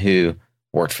Norman who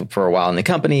worked for a while in the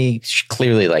company?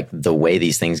 Clearly, like the way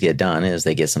these things get done is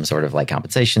they get some sort of like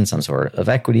compensation, some sort of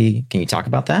equity. Can you talk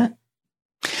about that?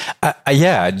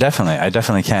 Yeah, definitely. I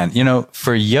definitely can.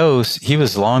 For Yoast, he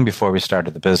was long before we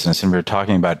started the business, and we were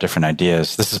talking about different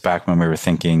ideas. This is back when we were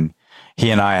thinking, he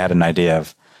and I had an idea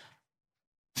of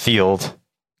field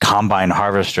combine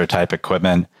harvester type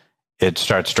equipment. It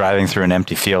starts driving through an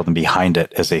empty field, and behind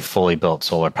it is a fully built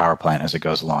solar power plant as it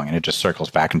goes along. And it just circles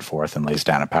back and forth and lays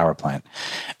down a power plant.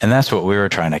 And that's what we were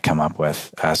trying to come up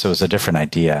with. So it was a different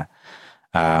idea.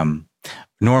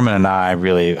 Norman and I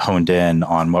really honed in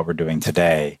on what we're doing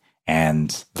today.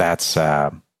 And that's,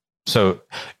 so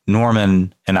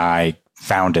Norman and I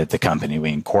founded the company.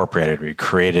 We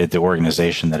created the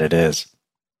organization that it is.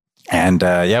 And,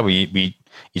 we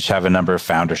each have a number of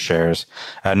founder shares.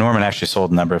 Norman actually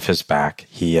sold a number of his back.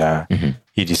 He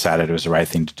decided it was the right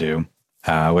thing to do,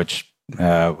 which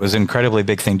was an incredibly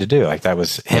big thing to do. Like that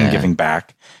was him giving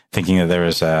back, thinking that there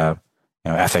was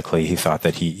ethically, he thought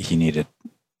that he needed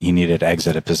to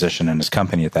exit a position in the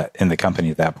company at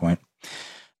that point.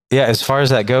 Yeah, as far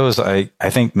as that goes, I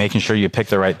think making sure you pick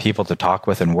the right people to talk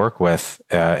with and work with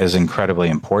is incredibly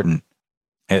important,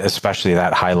 especially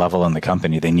that high level in the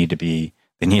company. They need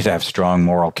to have strong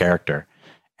moral character.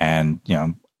 And,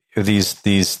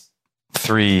 these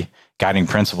three guiding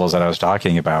principles that I was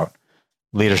talking about,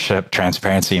 leadership,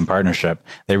 transparency, and partnership,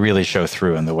 they really show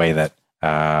through in the way that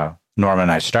Norman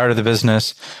and I started the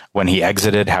business, when he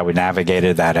exited, how we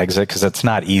navigated that exit, because it's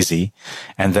not easy.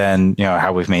 And then,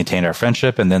 how we've maintained our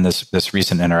friendship. And then this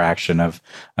recent interaction of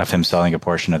him selling a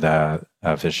portion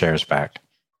of his shares back.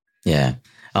 Yeah.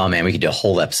 Oh man, we could do a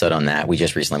whole episode on that. We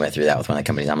just recently went through that with one of the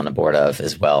companies I'm on the board of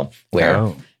as well,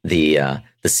 where the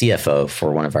CFO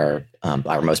for one of our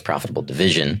most profitable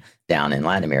division down in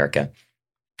Latin America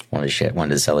wanted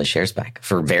to sell his shares back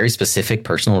for very specific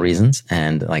personal reasons.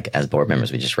 And like as board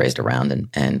members, we just raised around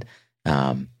and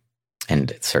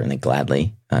certainly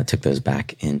gladly took those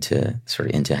back into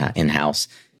in-house.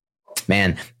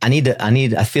 Man,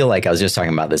 I feel like I was just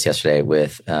talking about this yesterday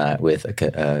with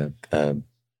a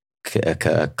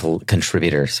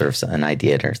contributor, sort of an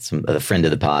ideator, a friend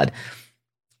of the pod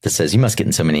that says you must get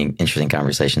in so many interesting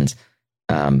conversations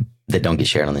that don't get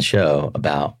shared on the show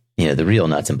about the real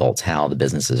nuts and bolts, how the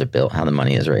businesses are built, how the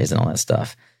money is raised, and all that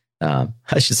stuff.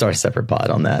 I should start a separate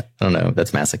pod on that. I don't know.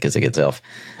 That's masochistic itself.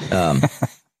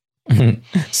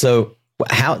 So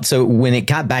when it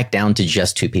got back down to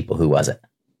just two people, who was it?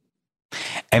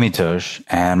 Nevados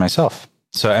and myself.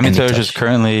 So Nevados is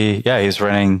currently, he's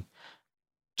running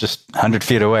just 100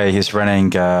 feet away. He's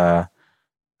running a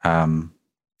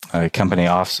company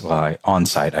on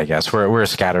site, I guess. We're a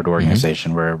scattered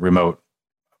organization. Mm-hmm. We're a remote.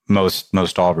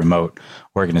 Most all remote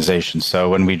organizations. So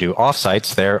when we do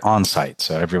offsites, they're on site.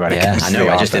 So everybody can see. I know.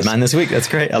 I just did mine this week. That's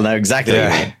great. I'll know exactly.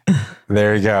 Yeah.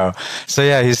 There you go.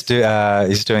 So he's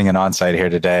doing an on-site here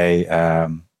today.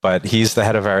 But he's the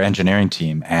head of our engineering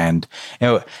team. And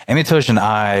Nevados and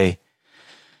I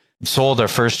sold our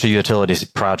first two utility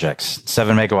projects,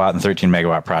 7 megawatt and 13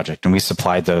 megawatt project, and we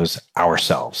supplied those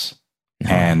ourselves.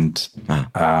 And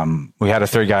we had a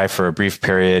third guy for a brief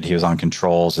period. He was on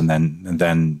controls, and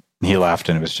then he left,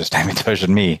 and it was just Nevados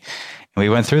and me. And we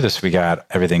went through this. We got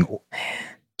everything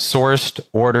sourced,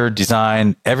 ordered,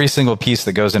 designed, every single piece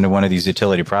that goes into one of these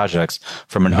utility projects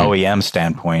from an OEM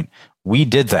standpoint. We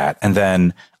did that, and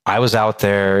then I was out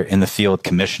there in the field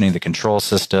commissioning the control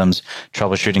systems,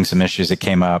 troubleshooting some issues that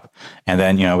came up, and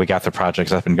then we got the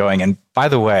projects up and going. And by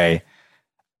the way,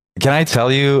 can I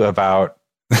tell you about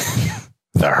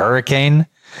the hurricane?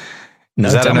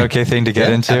 Is that an okay thing to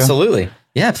get into? Absolutely.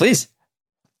 Yeah, please.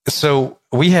 So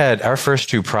we had our first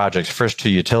two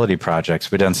utility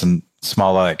projects. We'd done some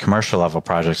small commercial level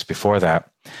projects before that.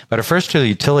 But our first two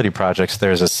utility projects,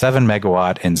 there's a 7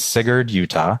 megawatt in Sigurd,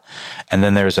 Utah, and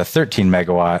then there's a 13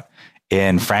 megawatt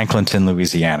in Franklinton,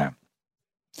 Louisiana.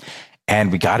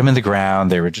 And we got them in the ground.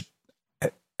 They were,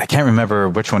 I can't remember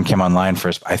which one came online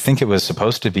first. I think it was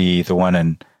supposed to be the one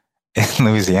in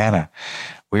Louisiana.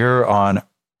 We were on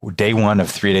day 1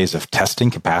 of 3 days of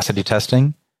capacity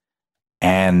testing,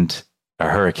 and a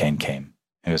hurricane came.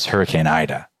 It was Hurricane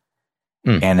Ida.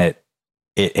 And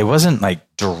it wasn't like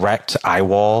direct eye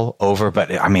wall over, but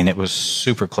it was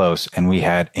super close, and we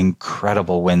had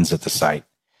incredible winds at the site,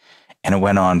 and it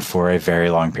went on for a very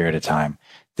long period of time.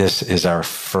 This is our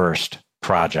first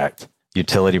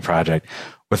utility project.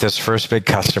 with this first big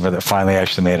customer that finally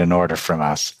actually made an order from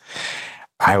us,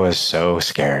 I was so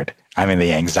scared. I mean,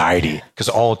 the anxiety, because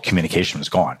all communication was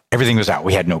gone. Everything was out.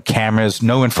 We had no cameras,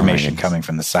 no information coming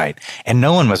from the site, and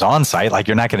no one was on site. Like,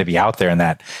 you're not going to be out there in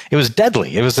that. It was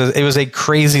deadly. It was a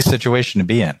crazy situation to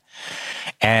be in.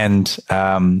 And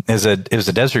it was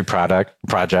a Desiree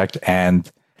project,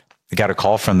 and I got a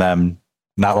call from them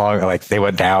not long. Like, they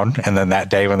went down, and then that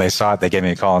day when they saw it, they gave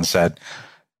me a call and said,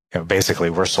 basically,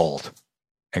 we're sold.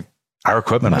 Our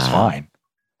equipment was fine.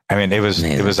 I mean, it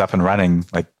was up and running.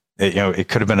 Like, it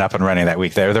could have been up and running that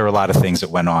week. There were a lot of things that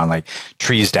went on, like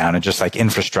trees down and just like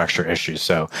infrastructure issues.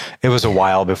 So it was a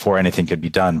while before anything could be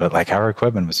done, but like our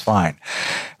equipment was fine.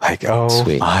 Like,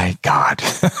 Sweet. My God,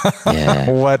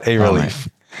 what a relief.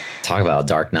 Talk about a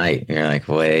dark night. You're like,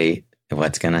 wait,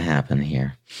 what's going to happen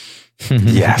here?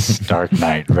 Yes. Dark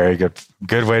night. Very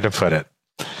good way to put it.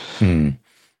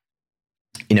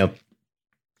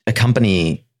 A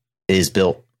company is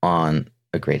built on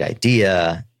a great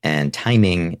idea and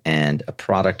timing and a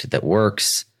product that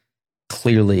works.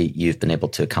 Clearly, you've been able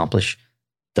to accomplish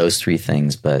those three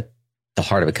things, but the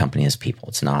heart of a company is people.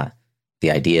 It's not the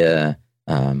idea.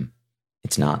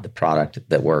 It's not the product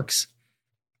that works,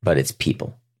 but it's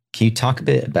people. Can you talk a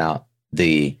bit about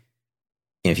if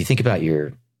you think about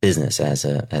your business as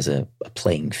a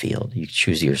playing field, you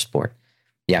choose your sport,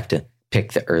 you have to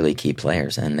pick the early key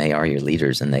players, and they are your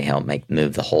leaders, and they help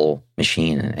move the whole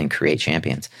machine and create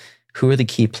champions. Who are the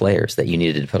key players that you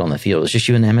needed to put on the field? It was just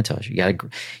you and Nevados.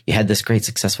 You had this great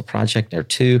successful project or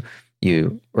two.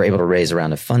 You were able to raise a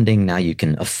round of funding. Now you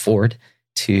can afford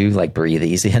to like breathe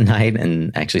easy at night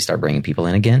and actually start bringing people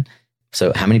in again.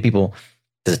 So how many people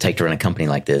does it take to run a company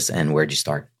like this, and where'd you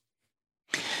start?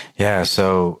 Yeah.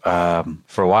 So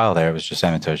for a while there, it was just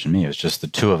Nevados and me. It was just the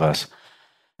two of us.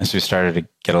 And so we started to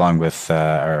get along with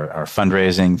our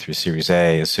fundraising through Series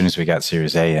A. As soon as we got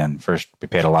Series A in, first we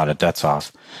paid a lot of debts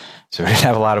off. So we didn't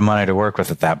have a lot of money to work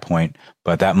with at that point.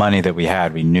 But that money that we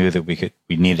had, we knew that we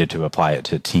needed to apply it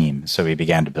to a team. So we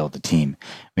began to build the team.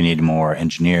 We needed more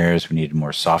engineers. We needed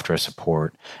more software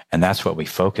support. And that's what we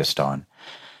focused on.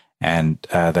 And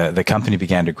the company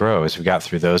began to grow as we got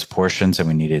through those portions, and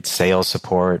we needed sales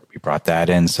support. We brought that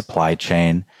in, supply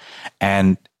chain.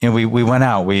 And we went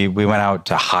out. We went out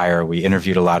to hire. We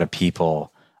interviewed a lot of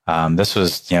people. This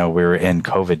was, we were in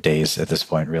COVID days at this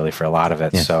point, really, for a lot of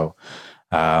it. Yeah. So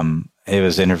it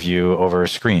was interview over a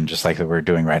screen, just like we're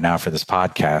doing right now for this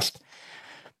podcast.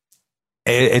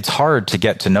 It's hard to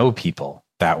get to know people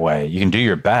that way. You can do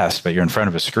your best, but you're in front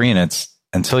of a screen. It's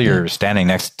until you're standing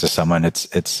next to someone,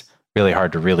 it's really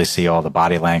hard to really see all the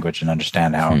body language and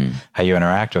understand how you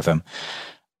interact with them.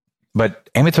 But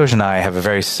Nevados and I have a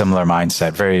very similar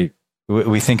mindset.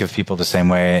 We think of people the same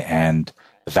way, and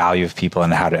the value of people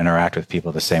and how to interact with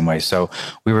people the same way. So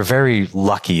we were very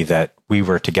lucky that we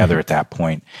were together at that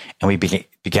point, and we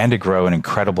began to grow an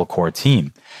incredible core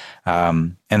team.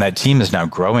 And that team is now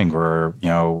growing.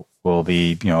 We'll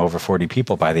be, over 40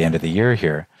 people by the end of the year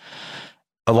here.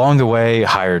 Along the way,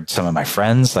 hired some of my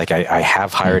friends. Like I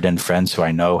have hired in friends who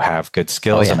I know have good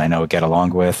skills and I know get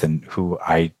along with, and who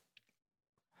I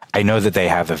know that they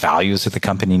have the values that the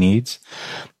company needs.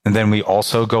 And then we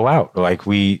also go out. Like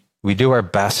we do our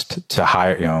best to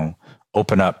hire,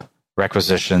 open up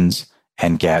requisitions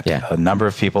and get a number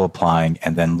of people applying,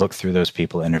 and then look through those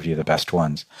people, interview the best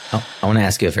ones. I want to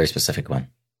ask you a very specific one.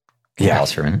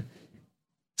 Pause for a minute.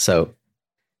 So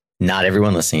not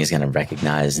everyone listening is going to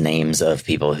recognize names of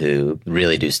people who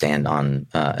really do stand on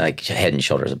like head and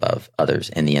shoulders above others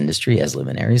in the industry as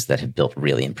luminaries that have built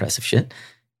really impressive shit.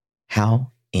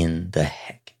 How in the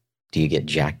heck do you get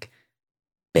Jack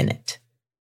Bennett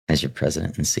as your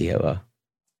president and COO?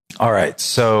 All right.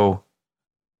 So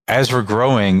as we're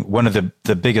growing, one of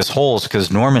the biggest holes,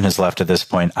 because Norman has left at this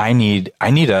point, I need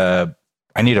a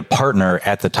partner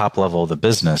at the top level of the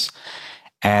business.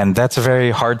 And that's a very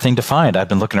hard thing to find. I've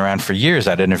been looking around for years.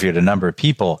 I'd interviewed a number of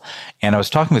people, and I was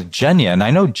talking with Genya, and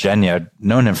I know Genya, I'd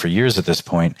known him for years at this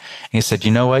point. And he said, you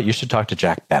know what? You should talk to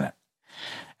Jack Bennett.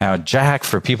 Now, Jack,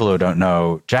 for people who don't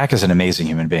know, Jack is an amazing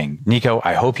human being. Nico,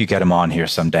 I hope you get him on here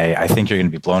someday. I think you're going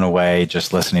to be blown away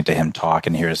just listening to him talk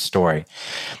and hear his story.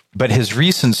 But his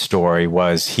recent story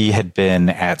was he had been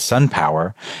at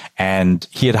SunPower, and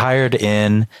he had hired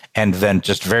in, and then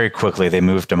just very quickly they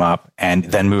moved him up, and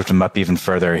then moved him up even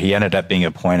further. He ended up being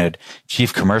appointed Chief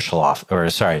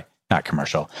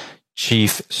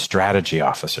Strategy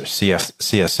Officer,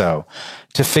 CSO,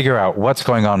 to figure out what's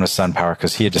going on with SunPower,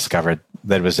 because he had discovered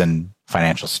that it was in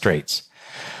financial straits.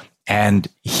 And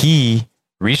he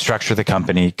restructured the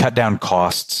company, cut down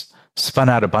costs, spun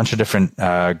out a bunch of different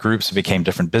groups that became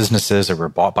different businesses or were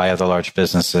bought by other large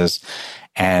businesses.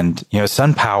 And,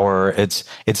 SunPower,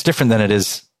 it's different than it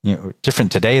is,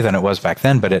 different today than it was back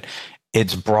then, but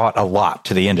it's brought a lot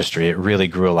to the industry. It really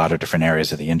grew a lot of different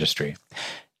areas of the industry.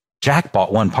 Jack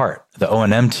bought one part, the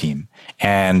O&M team,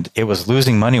 and it was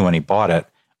losing money when he bought it.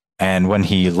 And when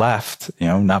he left,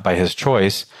 not by his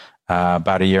choice,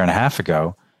 about a year and a half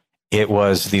ago, it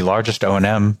was the largest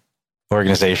O&M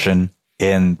organization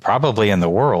probably in the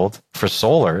world for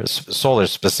solar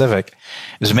specific.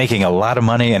 It was making a lot of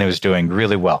money and it was doing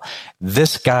really well.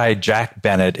 This guy, Jack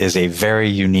Bennett, is a very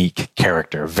unique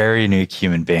character, very unique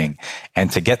human being. And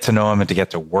to get to know him and to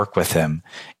get to work with him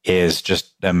is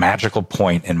just a magical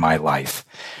point in my life.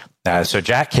 So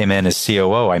Jack came in as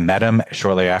COO. I met him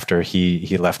shortly after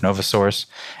he left Nevados,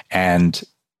 and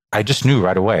I just knew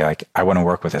right away, like, I want to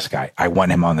work with this guy. I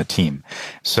want him on the team.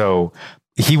 So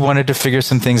he wanted to figure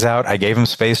some things out. I gave him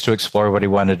space to explore what he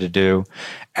wanted to do.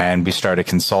 And we started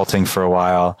consulting for a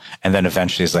while. And then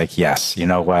eventually he's like, yes, you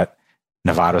know what?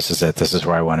 Nevados is it. This is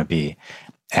where I want to be.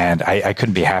 And I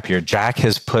couldn't be happier. Jack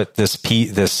has put this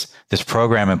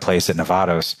program in place at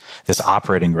Nevados, this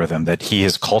operating rhythm that he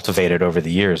has cultivated over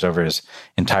the years, over his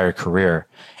entire career.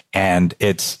 And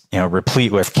it's,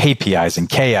 replete with KPIs and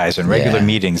KIs and regular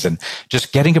meetings and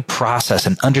just getting a process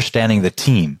and understanding the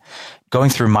team, going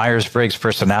through Myers-Briggs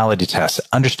personality tests,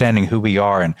 understanding who we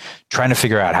are and trying to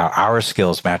figure out how our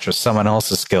skills match with someone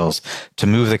else's skills to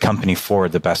move the company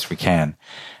forward the best we can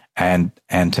and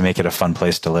to make it a fun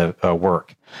place to live,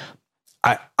 work.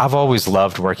 I've always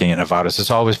loved working at Nevados. It's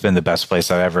always been the best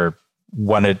place I've ever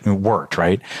worked,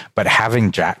 right? But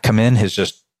having Jack come in has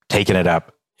just taken it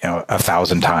up,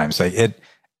 1,000 times.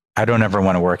 I don't ever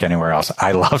want to work anywhere else.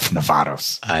 I love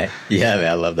Nevados. I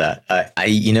love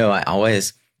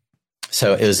that.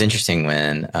 So it was interesting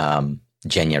when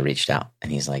Jenya reached out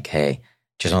and he's like, hey,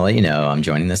 just want to let you know, I'm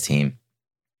joining this team.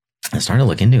 I started to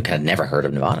look into it because I'd never heard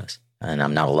of Nevados, and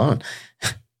I'm not alone.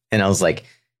 And I was like,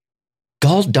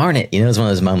 God darn it. It was one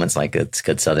of those moments, like, it's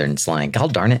good Southern slang.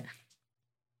 God darn it.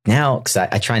 Now, because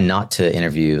I try not to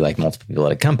interview like multiple people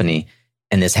at a company.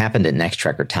 And this happened at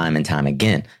Nextracker time and time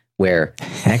again, where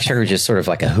Nextracker just sort of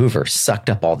like a Hoover sucked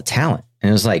up all the talent. And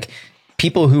it was like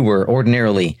people who were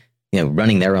ordinarily,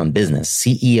 running their own business,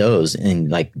 CEOs and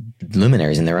like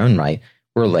luminaries in their own right,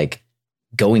 were like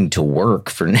going to work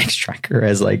for Nextracker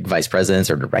as like vice presidents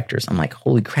or directors. I'm like,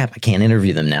 holy crap, I can't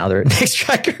interview them now. They're at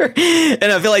Nextracker.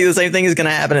 And I feel like the same thing is going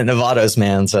to happen at Nevados,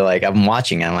 man. So like I'm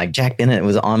watching, I'm like, Jack Bennett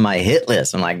was on my hit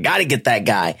list. I'm like, got to get that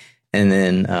guy. And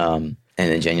then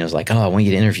Jenya was like, oh, I want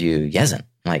you to interview Yezin.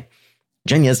 I'm like,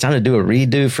 Jenya, it's time to do a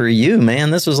redo for you, man.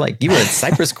 This was like, you were at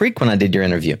Cypress Creek when I did your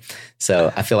interview.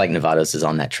 So I feel like Nevados is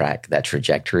on that track, that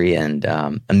trajectory. And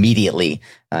immediately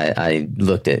I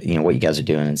looked at, what you guys are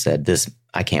doing and said,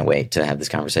 I can't wait to have this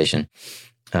conversation.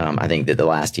 I think that the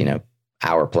last,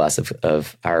 hour plus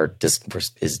of our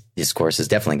discourse is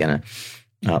definitely going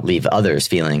to leave others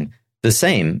feeling the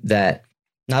same, that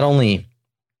not only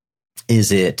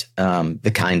is it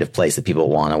the kind of place that people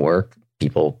want to work,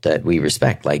 people that we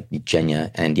respect, like Jenya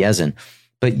and Yezin,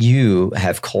 but you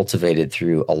have cultivated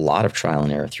through a lot of trial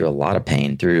and error, through a lot of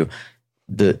pain, through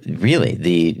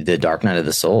the dark night of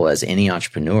the soul, as any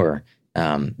entrepreneur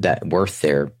that worth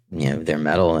their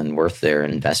metal and worth their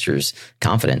investors'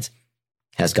 confidence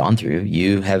has gone through.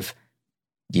 You've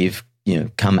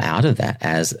come out of that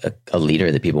as a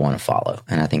leader that people want to follow,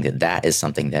 and I think that is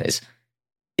something that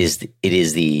is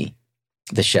the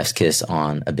chef's kiss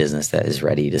on a business that is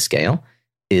ready to scale.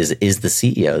 Is the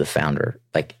CEO, the founder,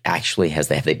 like actually have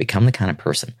they become the kind of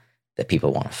person that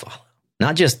people want to follow?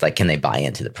 Not just like, can they buy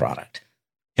into the product?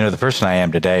 The person I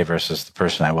am today versus the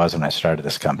person I was when I started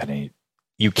this company,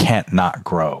 you can't not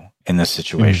grow in this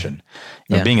situation.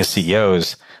 Mm-hmm. Being a CEO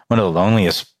is one of the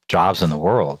loneliest jobs in the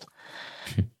world.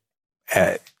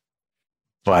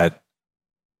 But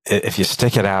if you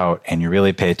stick it out and you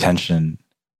really pay attention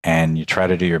and you try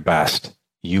to do your best,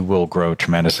 you will grow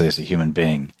tremendously as a human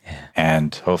being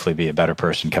and hopefully be a better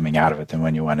person coming out of it than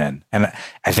when you went in. And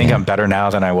I think I'm better now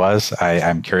than I was.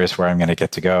 I'm curious where I'm going to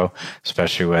get to go,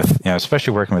 especially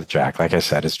working with Jack. Like I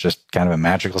said, it's just kind of a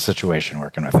magical situation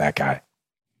working with that guy.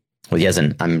 Well,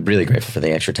 Yezin, I'm really grateful for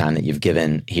the extra time that you've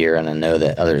given here, and I know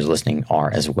that others listening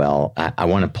are as well. I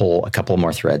want to pull a couple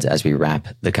more threads as we wrap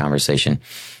the conversation.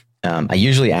 I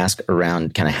usually ask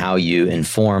around kind of how you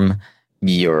inform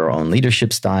your own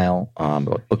leadership style,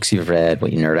 what books you've read,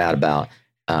 what you nerd out about.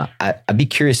 I'd be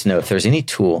curious to know if there's any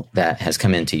tool that has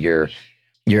come into your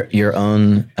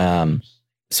own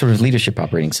sort of leadership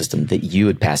operating system that you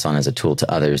would pass on as a tool to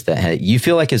others that you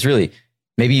feel like is really,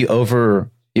 maybe you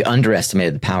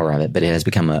underestimated the power of it, but it has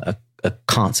become a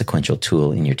consequential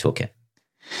tool in your toolkit.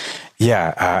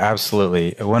 Yeah,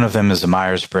 absolutely. One of them is the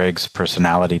Myers-Briggs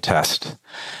personality test.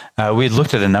 We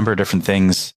looked at a number of different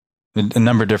things, a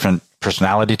number of different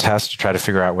personality tests to try to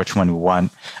figure out which one we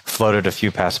want. Floated a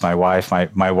few past my wife.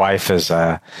 My wife is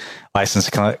a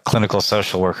licensed clinical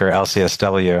social worker,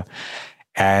 LCSW,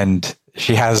 and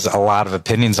she has a lot of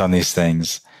opinions on these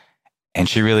things. And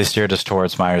she really steered us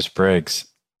towards Myers-Briggs.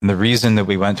 And the reason that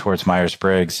we went towards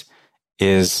Myers-Briggs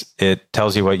is it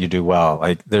tells you what you do well.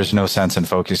 Like there's no sense in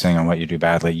focusing on what you do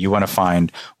badly. You want to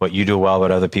find what you do well, what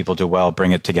other people do well,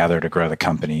 bring it together to grow the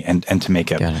company and to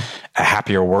make it a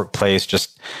happier workplace.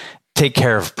 Just take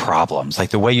care of problems.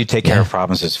 Like the way you take care of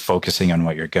problems is focusing on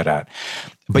what you're good at.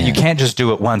 But you can't just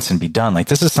do it once and be done. Like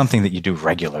this is something that you do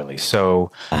regularly.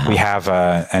 So we have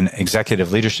an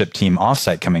executive leadership team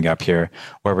offsite coming up here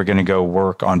where we're going to go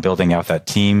work on building out that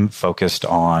team focused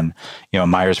on,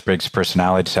 Myers-Briggs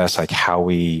personality tests, like how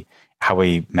we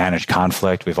manage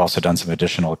conflict. We've also done some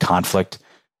additional conflict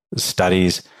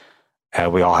studies.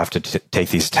 We all have to take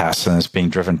these tests, and it's being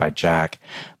driven by Jack.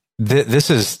 This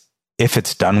is, if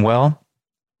it's done well,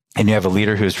 and you have a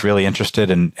leader who's really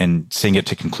interested in seeing it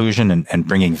to conclusion and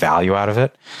bringing value out of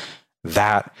it,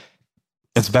 that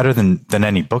it's better than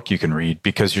any book you can read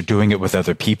because you're doing it with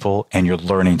other people and you're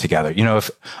learning together.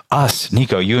 If us,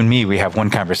 Nico, you and me, we have one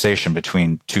conversation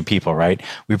between two people, right?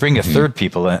 We bring a third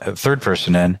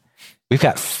person in, we've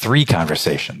got 3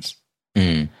 conversations.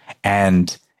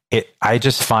 And I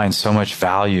just find so much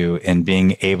value in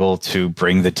being able to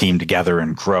bring the team together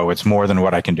and grow. It's more than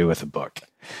what I can do with a book.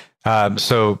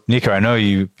 So Nico, I know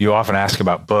you often ask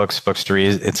about books to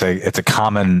read. It's a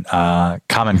common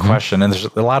question, and there's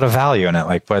a lot of value in it.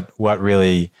 Like what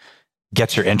really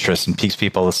gets your interest and piques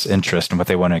people's interest and what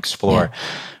they want to explore. Yeah.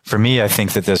 For me, I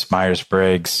think that this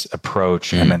Myers-Briggs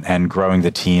approach and growing the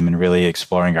team and really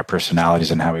exploring our personalities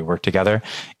and how we work together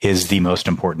is the most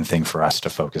important thing for us to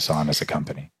focus on as a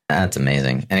company. That's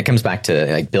amazing. And it comes back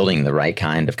to like building the right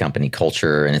kind of company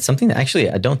culture. And it's something that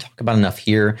actually I don't talk about enough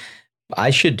here.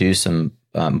 I should do some,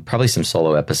 probably some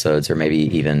solo episodes or maybe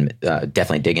even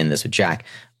definitely dig in this with Jack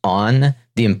on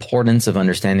the importance of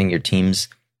understanding your team's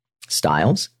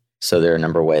styles. So there are a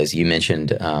number of ways. You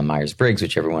mentioned Myers-Briggs,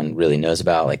 which everyone really knows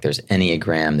about. Like there's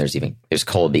Enneagram, there's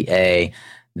Colby A,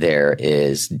 there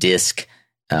is DISC.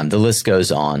 The list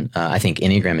goes on. I think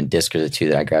Enneagram and DISC are the 2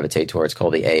 that I gravitate towards.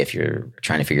 Colby A, if you're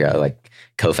trying to figure out like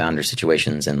co-founder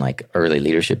situations and like early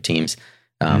leadership teams.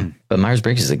 But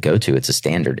Myers-Briggs is a go-to. It's a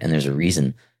standard, and there's a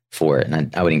reason for it.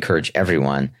 And I would encourage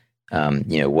everyone,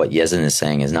 what Yezin is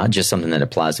saying is not just something that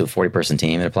applies to a 40-person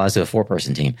team. It applies to a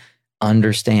 4-person team.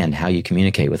 Understand how you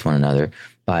communicate with one another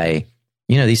by,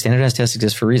 these standardized tests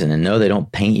exist for a reason. And no, they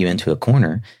don't paint you into a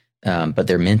corner, but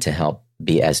they're meant to help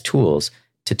be as tools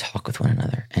to talk with one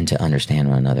another and to understand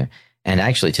one another. And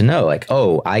actually to know like,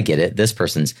 oh, I get it. This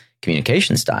person's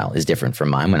communication style is different from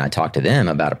mine. When I talk to them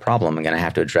about a problem, I'm going to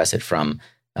have to address it from,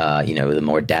 the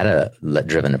more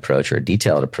data-driven approach or a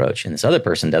detailed approach. And this other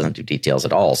person doesn't do details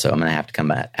at all. So I'm going to have to come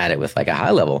at it with like a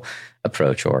high-level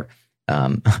approach or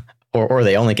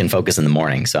they only can focus in the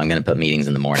morning. So I'm going to put meetings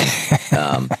in the morning,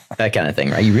 that kind of thing,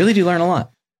 right? You really do learn a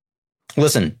lot.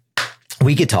 Listen,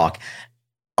 we could talk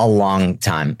a long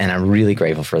time, and I'm really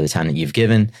grateful for the time that you've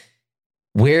given.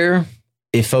 Where,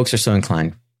 if folks are so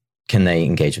inclined, can they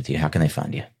engage with you? How can they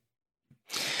find you?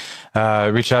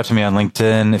 Reach out to me on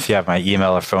LinkedIn. If you have my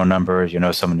email or phone number,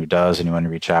 someone who does and you want to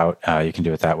reach out, you can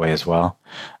do it that way as well.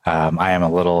 I am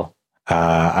a little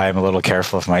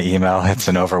careful of my email. It's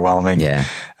an overwhelming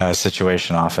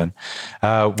situation often.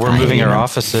 We're moving our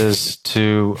offices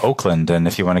to Oakland, and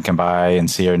if you want to come by and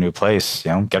see our new place,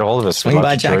 get a hold of us. Swing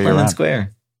by Jack London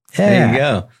Square. Yeah. There you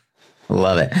go.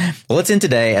 Love it. Well, let's end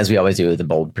today, as we always do, with a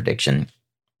bold prediction.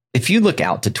 If you look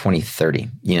out to 2030,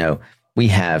 we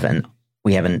have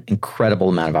an incredible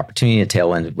amount of opportunity to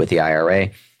tailwind with the IRA.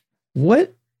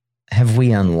 What have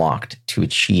we unlocked to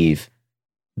achieve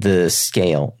the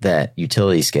scale that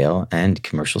utility scale and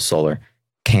commercial solar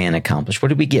can accomplish? What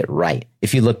did we get right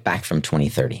if you look back from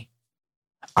 2030?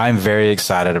 I'm very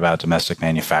excited about domestic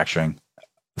manufacturing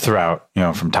throughout,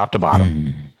 from top to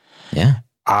bottom. Yeah.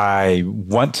 I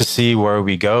want to see where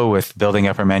we go with building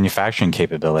up our manufacturing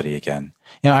capability again.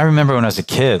 I remember when I was a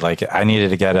kid, like I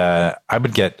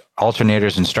would get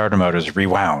alternators and starter motors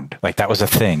rewound. Like that was a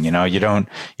thing, you don't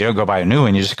go buy a new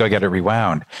one, you just go get it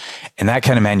rewound. And that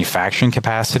kind of manufacturing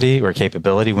capacity or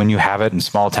capability, when you have it in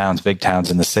small towns, big towns,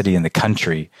 in the city, in the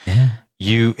country,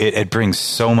 it brings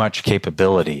so much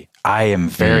capability. I am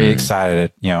very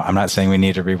excited. I'm not saying we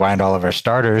need to rewind all of our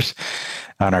starters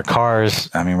on our cars.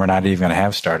 I mean, we're not even going to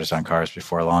have starters on cars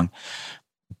before long,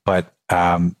 but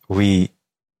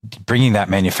bringing that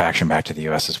manufacturing back to the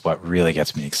U.S. is what really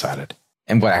gets me excited.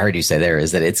 And what I heard you say there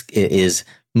is that it is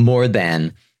more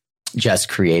than just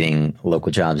creating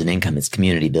local jobs and income. It's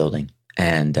community building,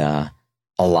 and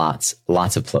lots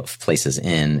of places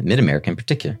in Mid-America in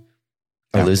particular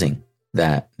are losing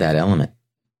that element.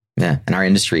 Yeah, and our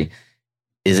industry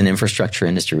is an infrastructure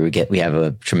industry. We have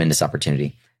a tremendous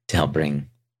opportunity to help bring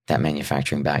that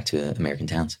manufacturing back to American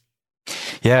towns.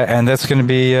 Yeah, and that's going to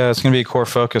be a core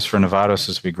focus for Nevados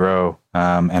as we grow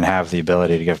and have the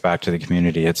ability to give back to the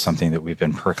community. It's something that we've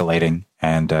been percolating,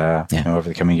 and over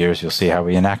the coming years, you'll see how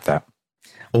we enact that.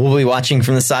 Well, we'll be watching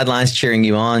from the sidelines, cheering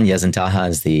you on. Yezin Taha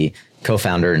is the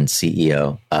co-founder and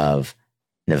CEO of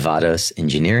Nevados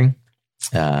Engineering,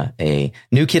 a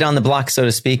new kid on the block, so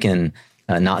to speak, and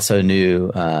not so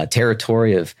new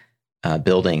territory of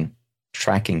building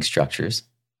tracking structures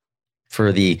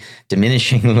for the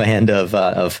diminishing land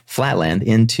of flat land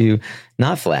into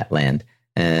not flat land,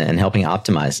 and helping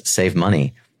optimize, save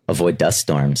money, avoid dust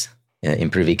storms,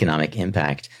 improve economic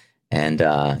impact, and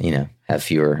have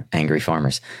fewer angry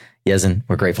farmers. Yezin,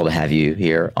 we're grateful to have you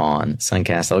here on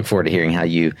Suncast. I look forward to hearing how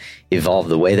you evolve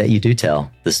the way that you do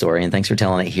tell the story, and thanks for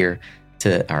telling it here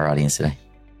to our audience today.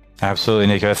 Absolutely,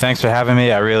 Nico. Thanks for having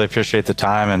me. I really appreciate the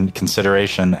time and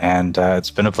consideration, and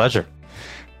it's been a pleasure.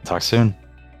 Talk soon.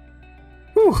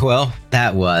 Whew, well,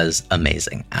 that was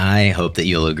amazing. I hope that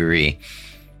you'll agree.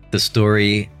 The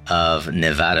story of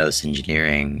Nevados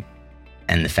Engineering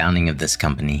and the founding of this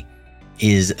company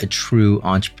is a true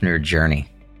entrepreneur journey.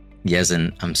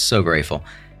 Yezin, I'm so grateful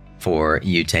for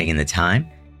you taking the time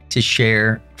to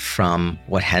share from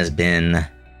what has been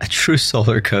a true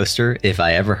solar coaster, if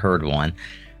I ever heard one,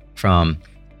 from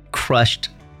crushed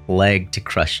leg to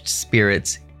crushed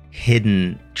spirits,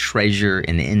 hidden treasure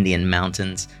in the Indian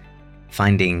mountains,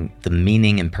 finding the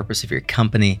meaning and purpose of your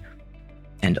company,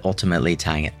 and ultimately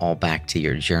tying it all back to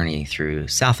your journey through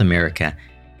South America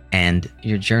and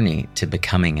your journey to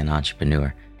becoming an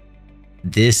entrepreneur.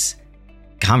 This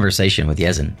conversation with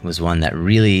Yezin was one that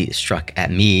really struck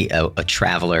at me, a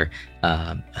traveler,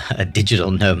 a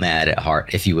digital nomad at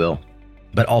heart, if you will.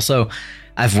 But also,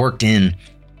 I've worked in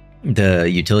the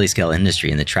utility scale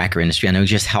industry and the tracker industry. I know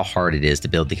just how hard it is to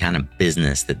build the kind of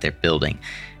business that they're building.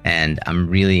 And I'm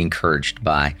really encouraged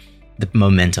by the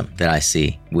momentum that I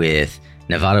see with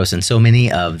Nevados and so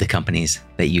many of the companies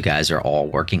that you guys are all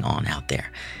working on out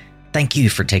there. Thank you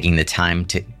for taking the time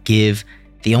to give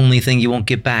the only thing you won't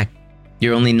get back,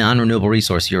 your only non-renewable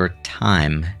resource, your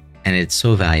time. And it's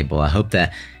so valuable. I hope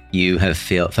that you have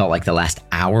felt like the last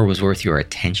hour was worth your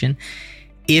attention.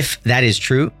 If that is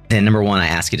true, then number one, I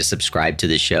ask you to subscribe to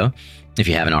this show if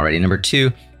you haven't already. Number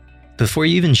two, before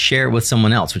you even share it with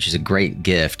someone else, which is a great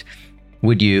gift,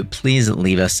 would you please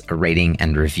leave us a rating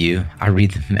and review? I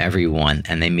read them every one,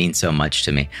 and they mean so much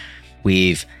to me.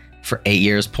 We've, for 8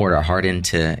 years, poured our heart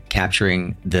into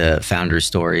capturing the founders'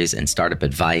 stories and startup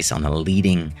advice on the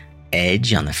leading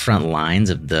edge, on the front lines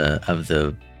of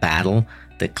the battle,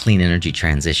 the clean energy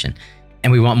transition.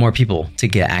 And we want more people to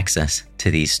get access to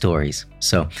these stories.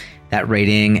 So that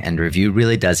rating and review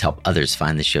really does help others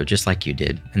find the show just like you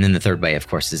did. And then the third way, of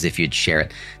course, is if you'd share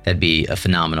it. That'd be a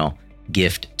phenomenal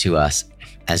gift to us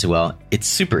as well. It's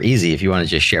super easy if you want to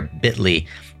just share bit.ly/share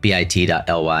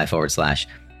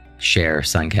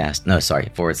Suncast.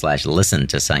 /listen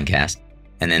to Suncast.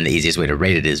 And then the easiest way to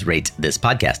rate it is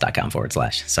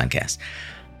ratethispodcast.com/Suncast.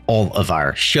 All of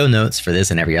our show notes for this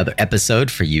and every other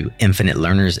episode for you infinite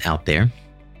learners out there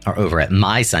are over at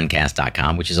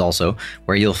mysuncast.com, which is also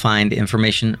where you'll find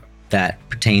information that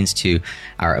pertains to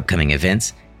our upcoming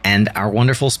events and our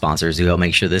wonderful sponsors who help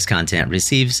make sure this content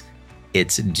receives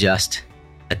its just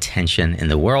attention in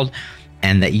the world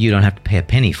and that you don't have to pay a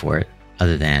penny for it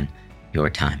other than your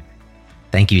time.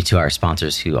 Thank you to our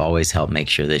sponsors who always help make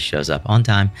sure this shows up on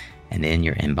time and in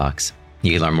your inbox.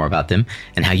 You can learn more about them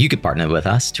and how you could partner with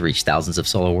us to reach thousands of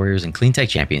solar warriors and clean tech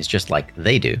champions just like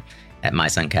they do at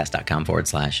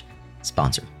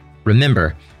mysuncast.com/sponsor.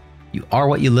 Remember, you are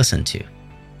what you listen to.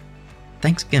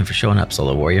 Thanks again for showing up,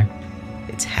 Solar Warrior.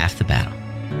 It's half the battle.